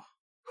bro.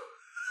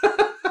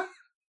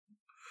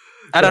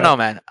 I don't know,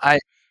 man.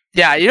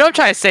 Yeah, you know what I'm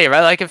trying to say,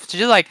 right? Like, if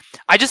she's like,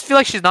 I just feel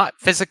like she's not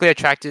physically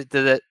attracted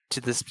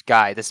to this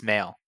guy, this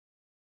male.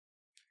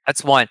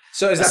 That's one.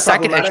 So is that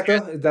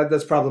problematic?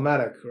 That's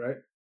problematic, right?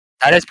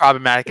 That is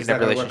problematic in a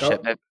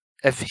relationship.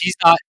 If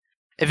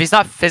she's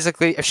not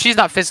physically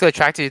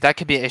attracted to you, that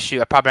could be an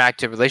issue, a problematic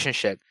to a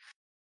relationship.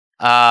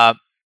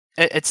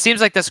 It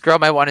seems like this girl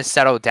might want to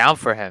settle down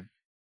for him,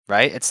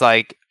 right? It's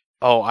like,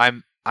 oh,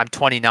 I'm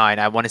 29,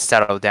 I want to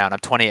settle down. I'm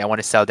 20, I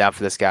want to settle down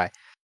for this guy.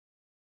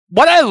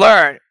 What I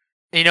learned,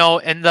 in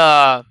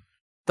the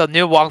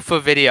new Wong Fu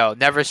video,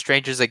 Never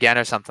Strangers Again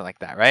or something like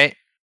that, right?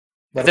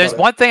 If there's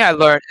one thing I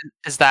learned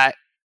is that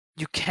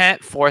you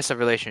can't force a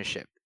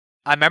relationship.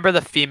 I remember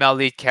the female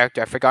lead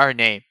character, I forgot her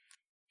name.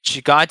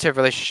 She got into a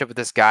relationship with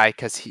this guy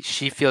because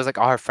she feels like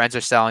all her friends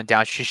are settling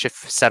down. She should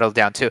settle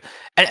down too,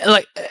 and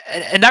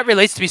that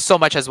relates to me so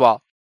much as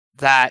well.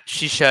 That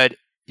she should,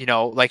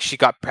 like, she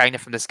got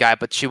pregnant from this guy,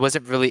 but she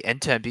wasn't really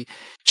into him.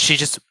 She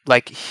just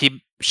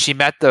she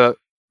met the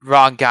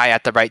wrong guy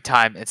at the right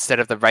time instead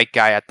of the right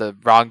guy at the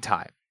wrong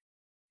time,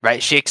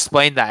 right? She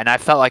explained that, and I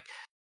felt like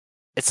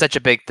it's such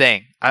a big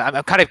thing.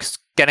 I'm kind of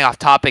getting off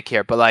topic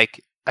here, but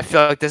like, I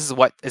feel like this is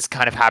what is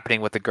kind of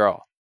happening with the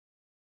girl.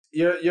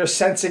 You're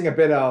sensing a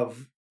bit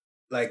of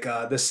like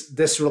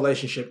this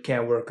relationship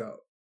can't work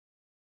out.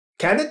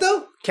 Can it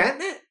though? Can't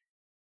it?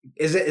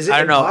 Is it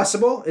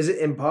impossible? Know. Is it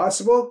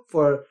impossible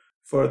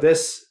for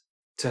this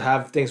to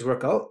have things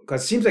work out?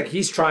 Because it seems like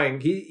he's trying.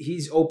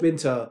 He's open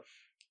to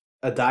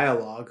a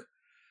dialogue.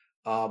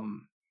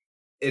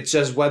 It's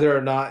just whether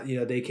or not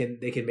they can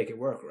make it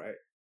work, right?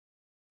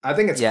 I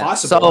think it's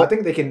possible. So, I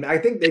think they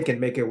can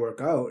make it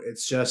work out.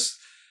 It's just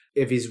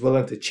if he's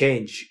willing to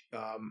change.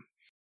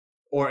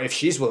 Or if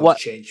she's willing to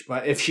change,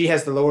 but if she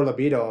has the lower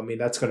libido, I mean,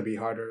 that's going to be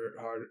harder.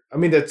 I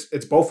mean,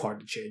 it's both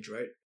hard to change,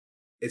 right?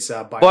 It's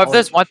biology. Well, if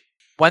there's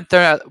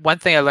one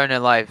thing I learned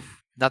in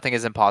life, nothing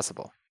is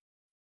impossible.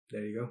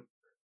 There you go.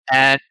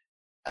 And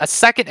a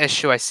second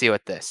issue I see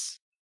with this,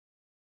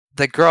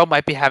 the girl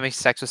might be having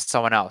sex with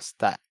someone else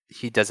that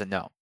he doesn't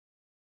know.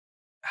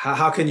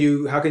 How can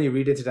you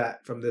read into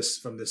that from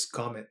this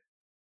comment?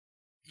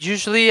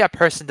 Usually, a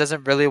person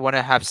doesn't really want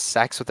to have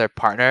sex with their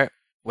partner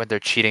when they're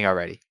cheating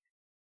already.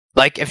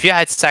 Like, if you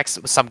had sex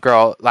with some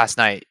girl last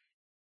night,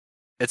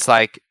 it's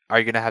like, are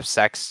you gonna have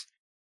sex?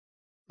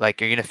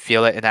 Like, are you gonna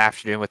feel it in the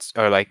afternoon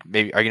or like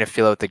maybe are you gonna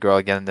feel it with the girl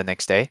again the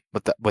next day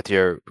with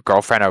your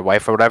girlfriend or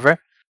wife or whatever?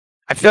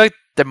 I feel like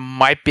there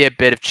might be a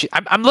bit of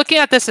I'm looking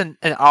at this in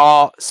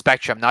all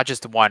spectrum, not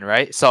just one,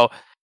 right? So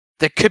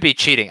there could be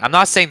cheating. I'm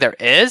not saying there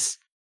is,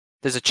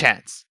 there's a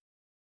chance.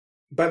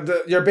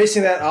 But you're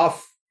basing that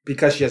off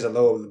because she has a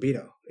low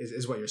libido,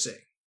 is what you're saying.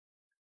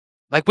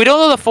 Like, we don't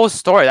know the full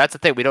story. That's the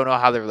thing. We don't know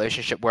how the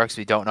relationship works.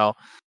 We don't know.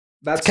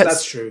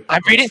 That's true.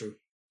 I'm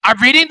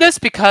reading this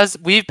because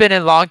we've been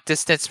in long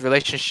distance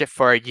relationship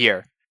for a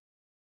year.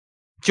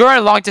 If you're in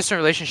a long distance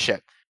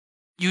relationship,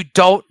 you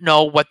don't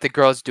know what the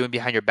girl is doing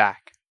behind your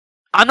back.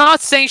 I'm not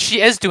saying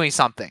she is doing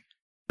something,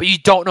 but you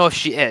don't know if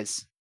she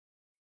is.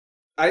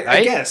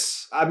 I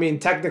guess. I mean,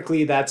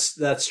 technically,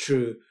 that's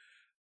true.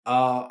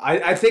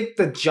 I think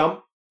the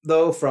jump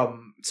though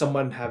from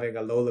someone having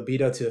a low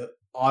libido to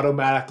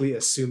automatically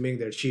assuming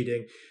they're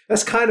cheating,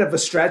 that's kind of a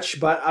stretch.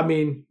 But I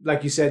mean,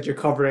 like you said, you're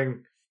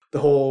covering the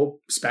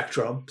whole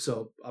spectrum.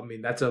 So I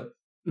mean, that's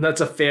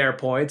a fair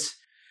point.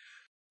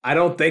 I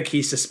don't think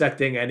he's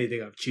suspecting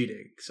anything of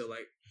cheating. So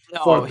like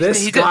for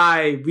this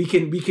guy, we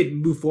can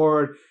move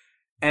forward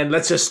and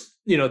let's just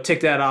take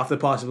that off the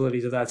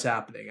possibilities of that's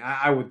happening.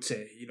 I would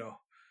say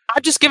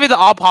I'm just giving the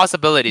all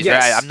possibilities,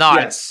 yes, right? I'm not.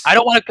 Yes. I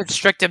don't want to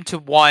constrict him to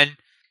one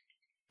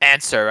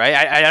answer,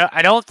 right?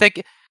 I don't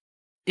think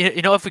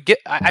if we get.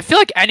 I feel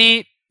like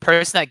any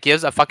person that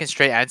gives a fucking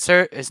straight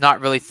answer is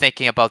not really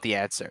thinking about the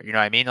answer. You know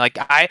what I mean? Like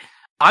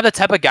I'm the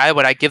type of guy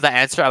when I give the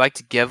answer, I like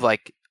to give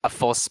like a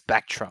full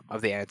spectrum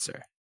of the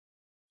answer.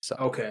 So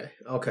okay.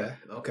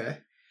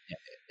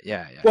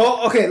 Yeah.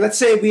 Well, okay. Let's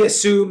say we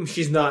assume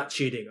she's not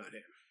cheating on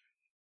him.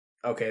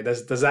 Okay.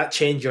 Does that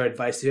change your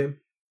advice to him?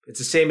 It's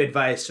the same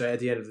advice, right? At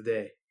the end of the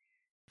day,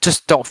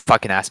 just don't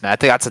fucking ask, man. I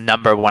think that's the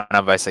number one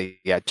advice. Like,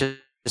 yeah, just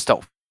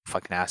don't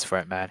fucking ask for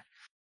it, man.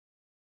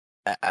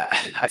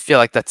 I feel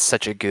like that's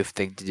such a goof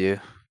thing to do.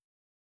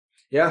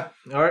 Yeah.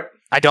 All right.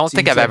 I don't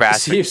think I've ever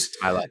asked in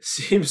my life.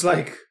 Seems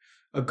like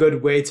a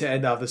good way to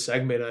end off the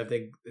segment. I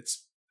think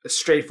it's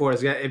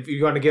straightforward. If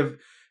you want to give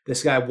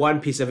this guy one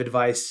piece of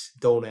advice,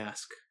 don't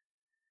ask.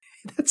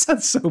 That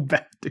sounds so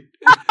bad, dude.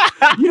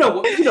 You know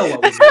what we mean. You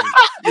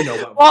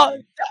know what we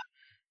mean.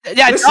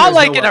 Yeah, it's not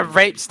like in a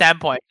rape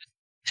standpoint.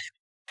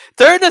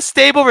 They're in a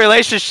stable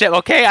relationship,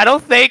 okay? I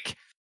don't think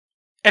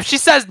if she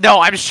says no,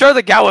 I'm sure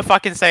the guy would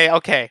fucking say,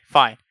 okay,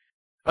 fine.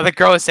 Or the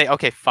girl would say,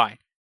 okay, fine.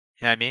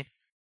 You know what I mean?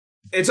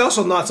 It's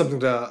also not something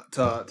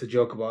to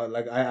joke about.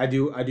 Like I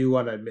do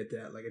want to admit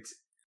that. Like it's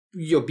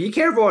be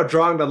careful of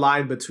drawing the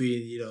line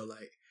between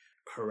like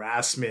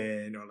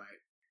harassment or like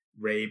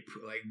rape.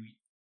 Like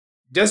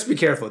just be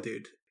careful,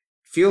 dude.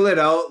 Feel it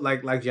out,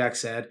 like Jack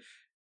said.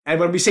 And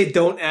when we say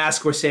don't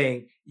ask, we're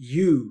saying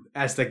you,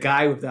 as the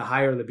guy with the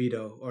higher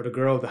libido or the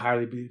girl with the higher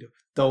libido,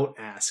 don't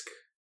ask,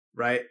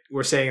 right?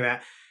 We're saying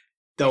that.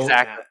 Don't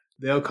ask.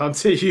 They'll come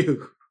to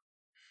you.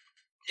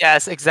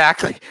 Yes,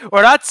 exactly.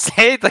 We're not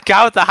saying the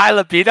guy with the high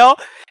libido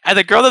and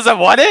the girl doesn't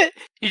want it.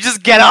 You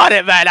just get on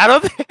it, man. I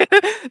don't think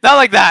not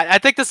like that. I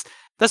think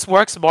this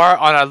works more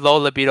on a low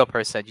libido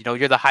person.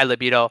 You're the high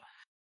libido.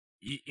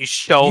 You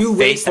show you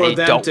face wait for that you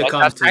them don't to want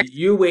come to sex.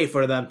 you. You wait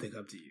for them to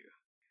come to you.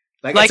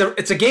 Like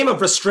it's a game of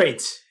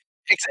restraint.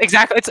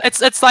 Exactly.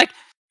 It's like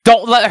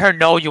don't let her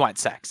know you want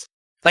sex.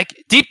 Like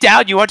deep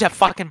down, you want to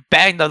fucking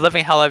bang the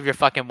living hell out of your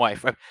fucking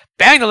wife, or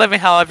bang the living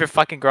hell out of your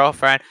fucking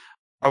girlfriend,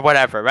 or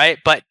whatever, right?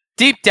 But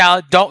deep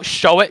down, don't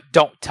show it,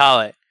 don't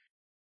tell it.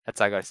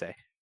 That's all I gotta say.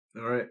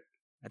 All right.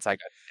 That's all I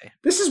gotta say.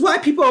 This is why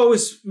people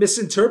always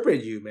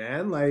misinterpret you,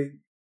 man. Like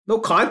no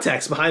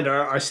context behind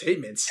our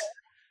statements.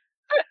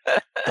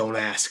 Don't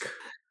ask.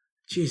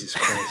 Jesus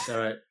Christ. All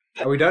right.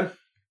 Are we done?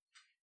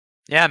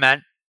 Yeah,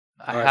 man.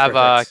 I have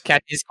a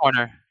Cantonese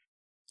corner.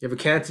 You have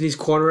a Cantonese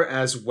corner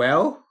as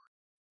well?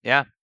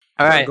 Yeah.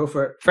 All right. Go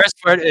for it. First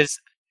word is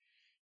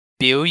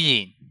表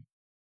演.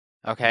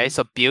 Okay,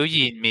 so 表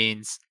演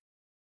means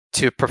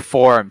to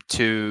perform,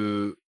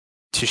 to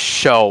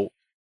show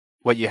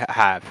what you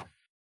have.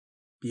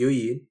 表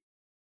演?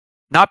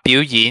 Not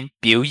表演,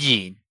 表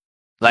演.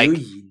 Like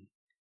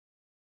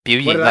表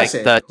演. What did like I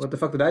say? What the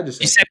fuck did I just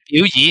say? You said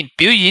表演.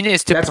表演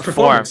is to That's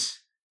perform.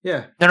 Performance.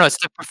 Yeah. No, it's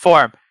to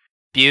perform.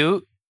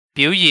 表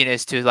演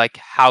is to like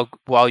how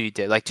well you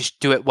did, like to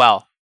do it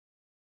well.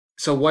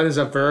 So one is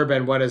a verb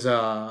and one is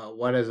a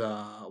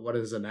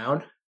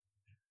noun?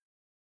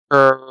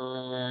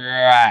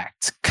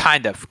 Correct.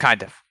 Kind of.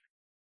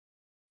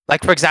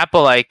 Like for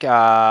example, like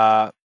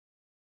佢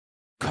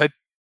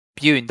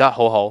表現得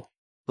好好,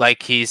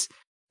 like he's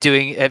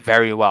doing it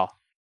very well.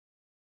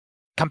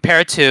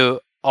 Compared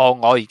to 我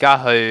而家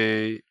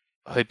去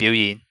表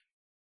演.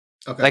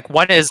 Okay. Like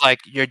one is like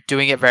you're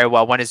doing it very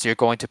well. One is you're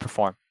going to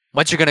perform.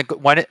 One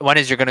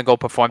is you're gonna go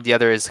perform. The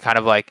other is kind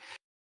of like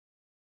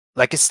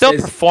it's still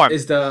perform.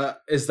 Is the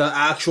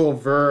actual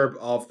verb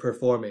of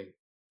performing.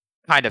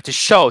 Kind of to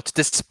show, to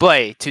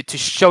display, to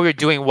show you're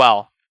doing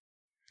well.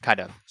 Kind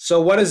of.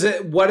 So what is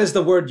it? What is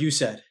the word you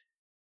said?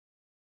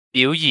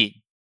 表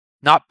演,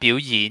 not 表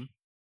演.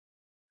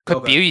 佢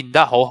表現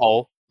得好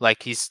好.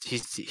 Like he's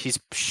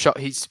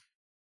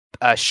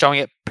showing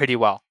it pretty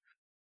well.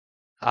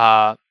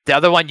 The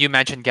other one you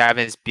mentioned,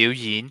 Gavin, is 表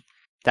演.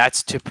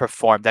 That's to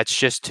perform. That's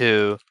just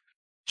to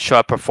show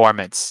a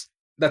performance.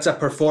 That's a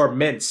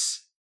performance.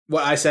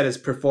 What I said is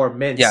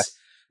performance. Yeah.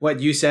 What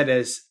you said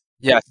is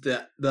yes.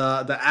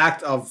 the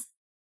act of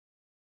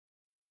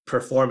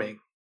performing.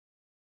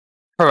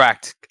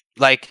 Correct.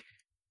 Like,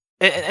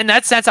 in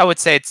that sense, I would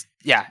say it's,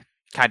 yeah,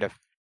 kind of.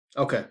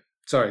 Okay.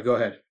 Sorry, go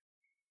ahead.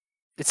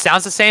 It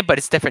sounds the same, but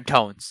it's different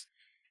tones.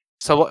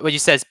 So what you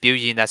said is 表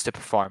演, that's to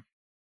perform.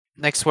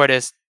 Next word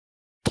is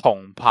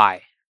铜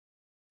牌,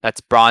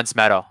 that's bronze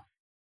medal.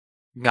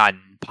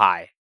 銀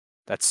牌,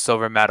 that's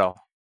silver medal.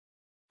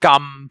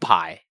 金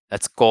牌,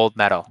 that's gold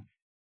medal.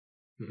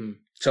 Mm-hmm.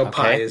 So Okay.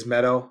 pi is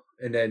metal,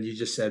 and then you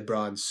just said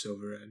bronze,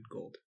 silver, and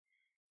gold.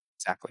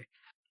 Exactly.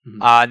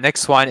 Mm-hmm.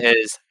 Next one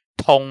is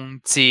通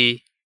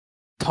知.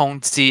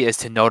 通知 is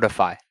to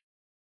notify.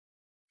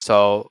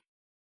 So,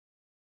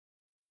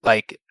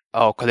 like,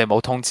 oh, 佢哋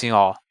冇通知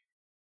我.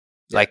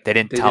 Like, they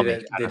didn't tell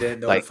me. They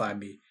didn't notify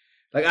me.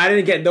 Like, I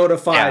didn't get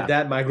notified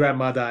that my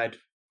grandma died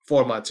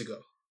 4 months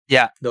ago.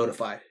 Yeah.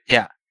 Notified.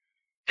 Yeah.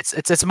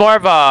 It's more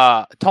of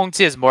a 通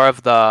知 is more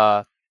of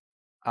the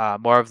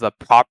not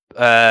prop,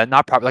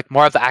 like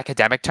more of the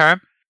academic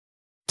term.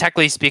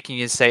 Technically speaking,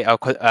 you say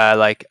佢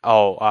哋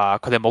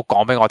冇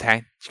講俾我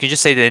聽. You can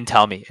just say they didn't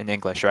tell me in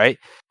English, right?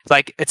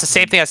 Like, it's the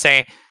same thing as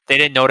saying they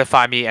didn't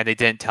notify me and they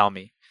didn't tell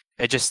me.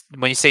 It just,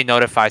 when you say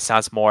notify, it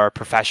sounds more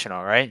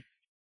professional, right?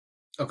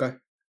 Okay.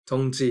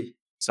 通知.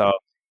 So,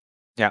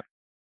 yeah.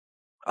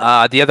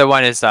 The other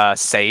one is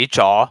死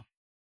咗.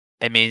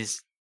 It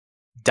means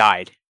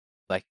died.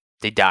 Like,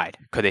 they died.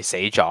 佢哋死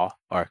咗,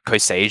 or 佢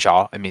死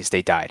咗, it means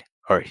they died.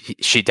 Or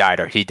she died,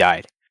 or he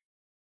died.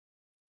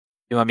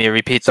 You want me to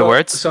repeat the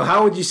words? So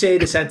how would you say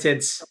the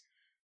sentence,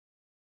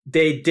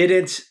 they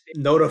didn't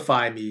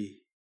notify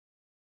me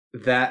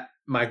that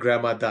my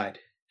grandma died?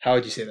 How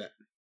would you say that?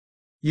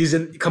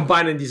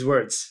 Combining these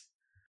words.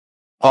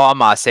 我阿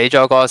嫲死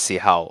咗嗰個時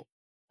候，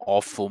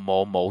我父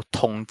母冇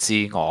通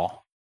知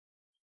我.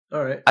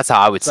 All right. That's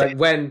how I would say.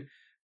 Like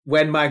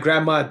when my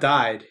grandma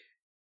died,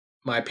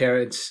 my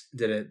parents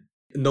didn't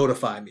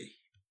notify me.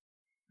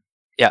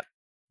 Yeah.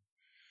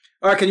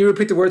 All right, can you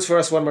repeat the words for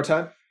us one more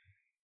time?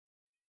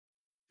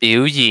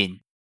 表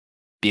演,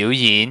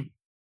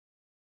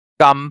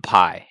 金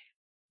牌,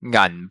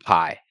 銀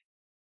牌,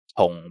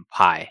 銅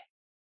牌,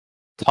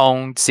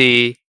 通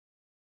知,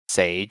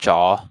 死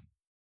咗.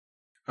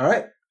 All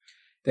right.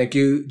 Thank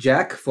you,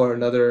 Jack, for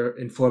another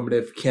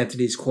informative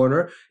Cantonese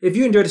Corner. If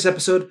you enjoyed this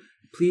episode,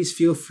 please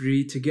feel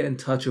free to get in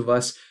touch with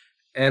us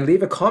and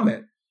leave a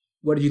comment.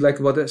 What did you like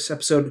about this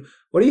episode?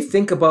 What do you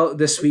think about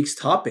this week's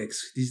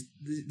topics?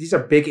 These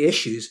are big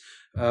issues.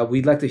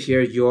 We'd like to hear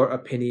your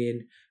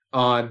opinion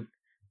on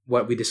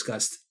what we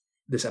discussed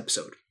this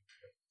episode.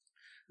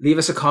 Leave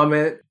us a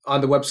comment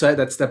on the website.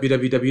 That's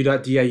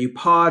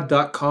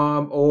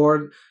www.diupod.com,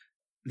 or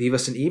leave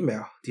us an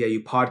email,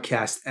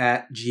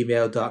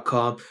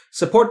 diupodcast@gmail.com.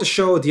 Support the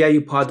show,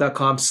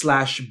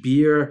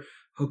 diupod.com/beer.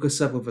 Hook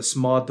us up with a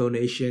small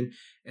donation,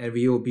 and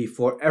we will be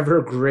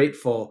forever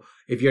grateful.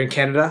 If you're in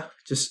Canada,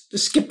 just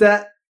skip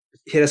that.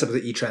 Hit us up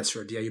with the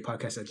e-transfer,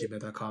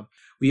 diupodcast@gmail.com.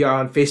 We are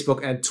on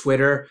Facebook and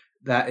Twitter.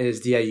 That is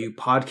DIU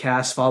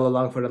Podcast. Follow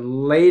along for the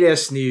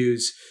latest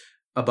news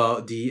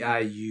about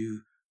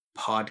DIU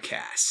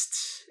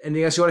Podcast.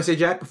 Anything else you want to say,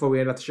 Jack, before we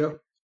end off the show?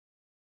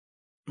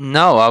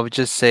 No, I would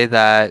just say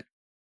that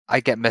I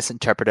get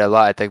misinterpreted a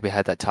lot. I think we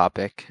had that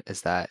topic,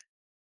 is that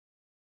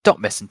don't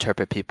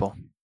misinterpret people.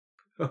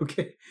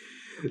 Okay.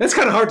 That's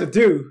kind of hard to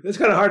do. It's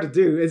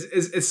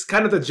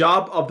kind of the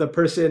job of the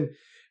person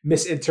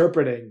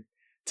misinterpreting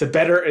to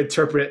better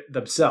interpret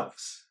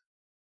themselves,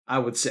 I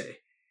would say.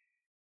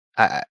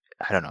 I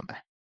don't know,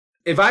 man.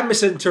 If I'm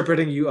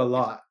misinterpreting you a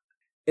lot,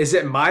 is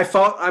it my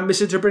fault I'm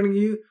misinterpreting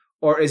you?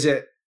 Or is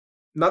it,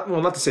 not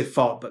to say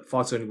fault, but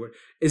fault's the only word.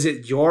 Is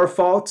it your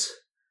fault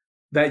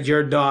that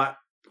you're not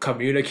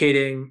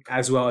communicating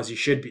as well as you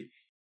should be?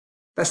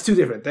 That's two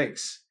different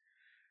things.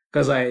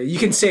 Because you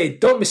can say,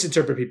 don't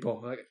misinterpret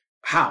people. Like,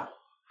 how?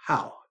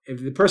 If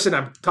the person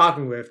I'm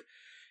talking with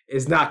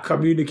is not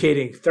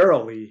communicating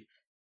thoroughly,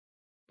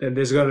 then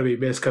there's going to be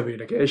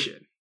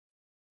miscommunication.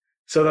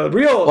 So the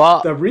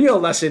real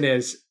lesson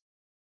is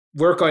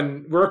work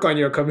on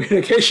your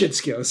communication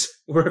skills.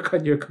 Work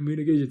on your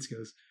communication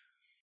skills.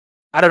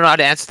 I don't know how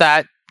to answer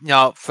that.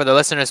 For the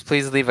listeners,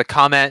 please leave a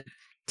comment.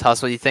 Tell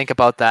us what you think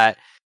about that.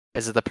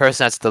 Is it the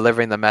person that's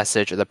delivering the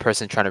message or the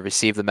person trying to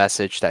receive the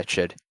message that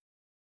should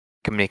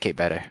communicate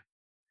better?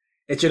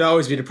 It should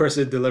always be the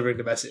person delivering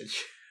the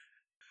message.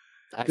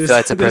 I feel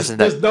it's a person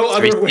that's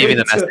receiving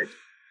the message.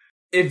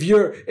 If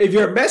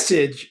your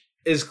message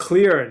is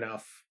clear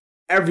enough,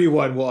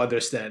 everyone will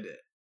understand it,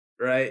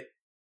 right?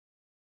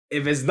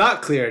 If it's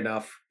not clear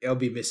enough, it'll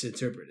be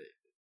misinterpreted.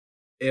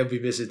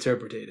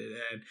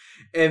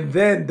 And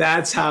then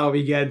that's how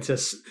we get into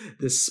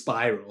this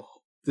spiral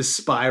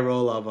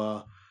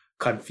of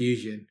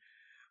confusion.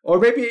 Or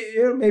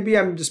maybe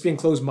I'm just being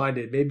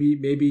closed-minded.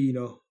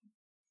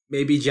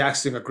 Maybe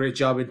Jack's doing a great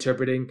job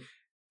interpreting,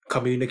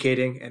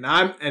 communicating, and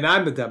I'm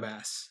the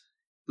dumbass.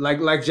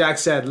 Like Jack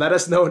said, let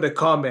us know in the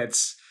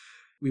comments.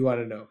 We want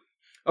to know.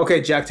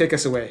 Okay, Jack, take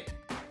us away.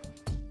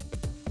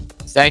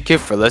 Thank you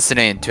for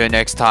listening. Until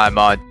next time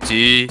on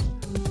DIU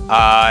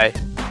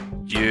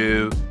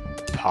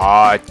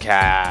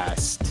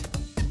Podcast.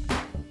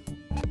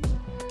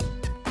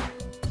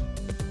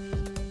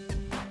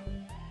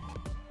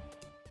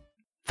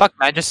 Fuck,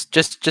 man.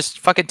 Just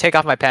fucking take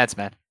off my pants, man.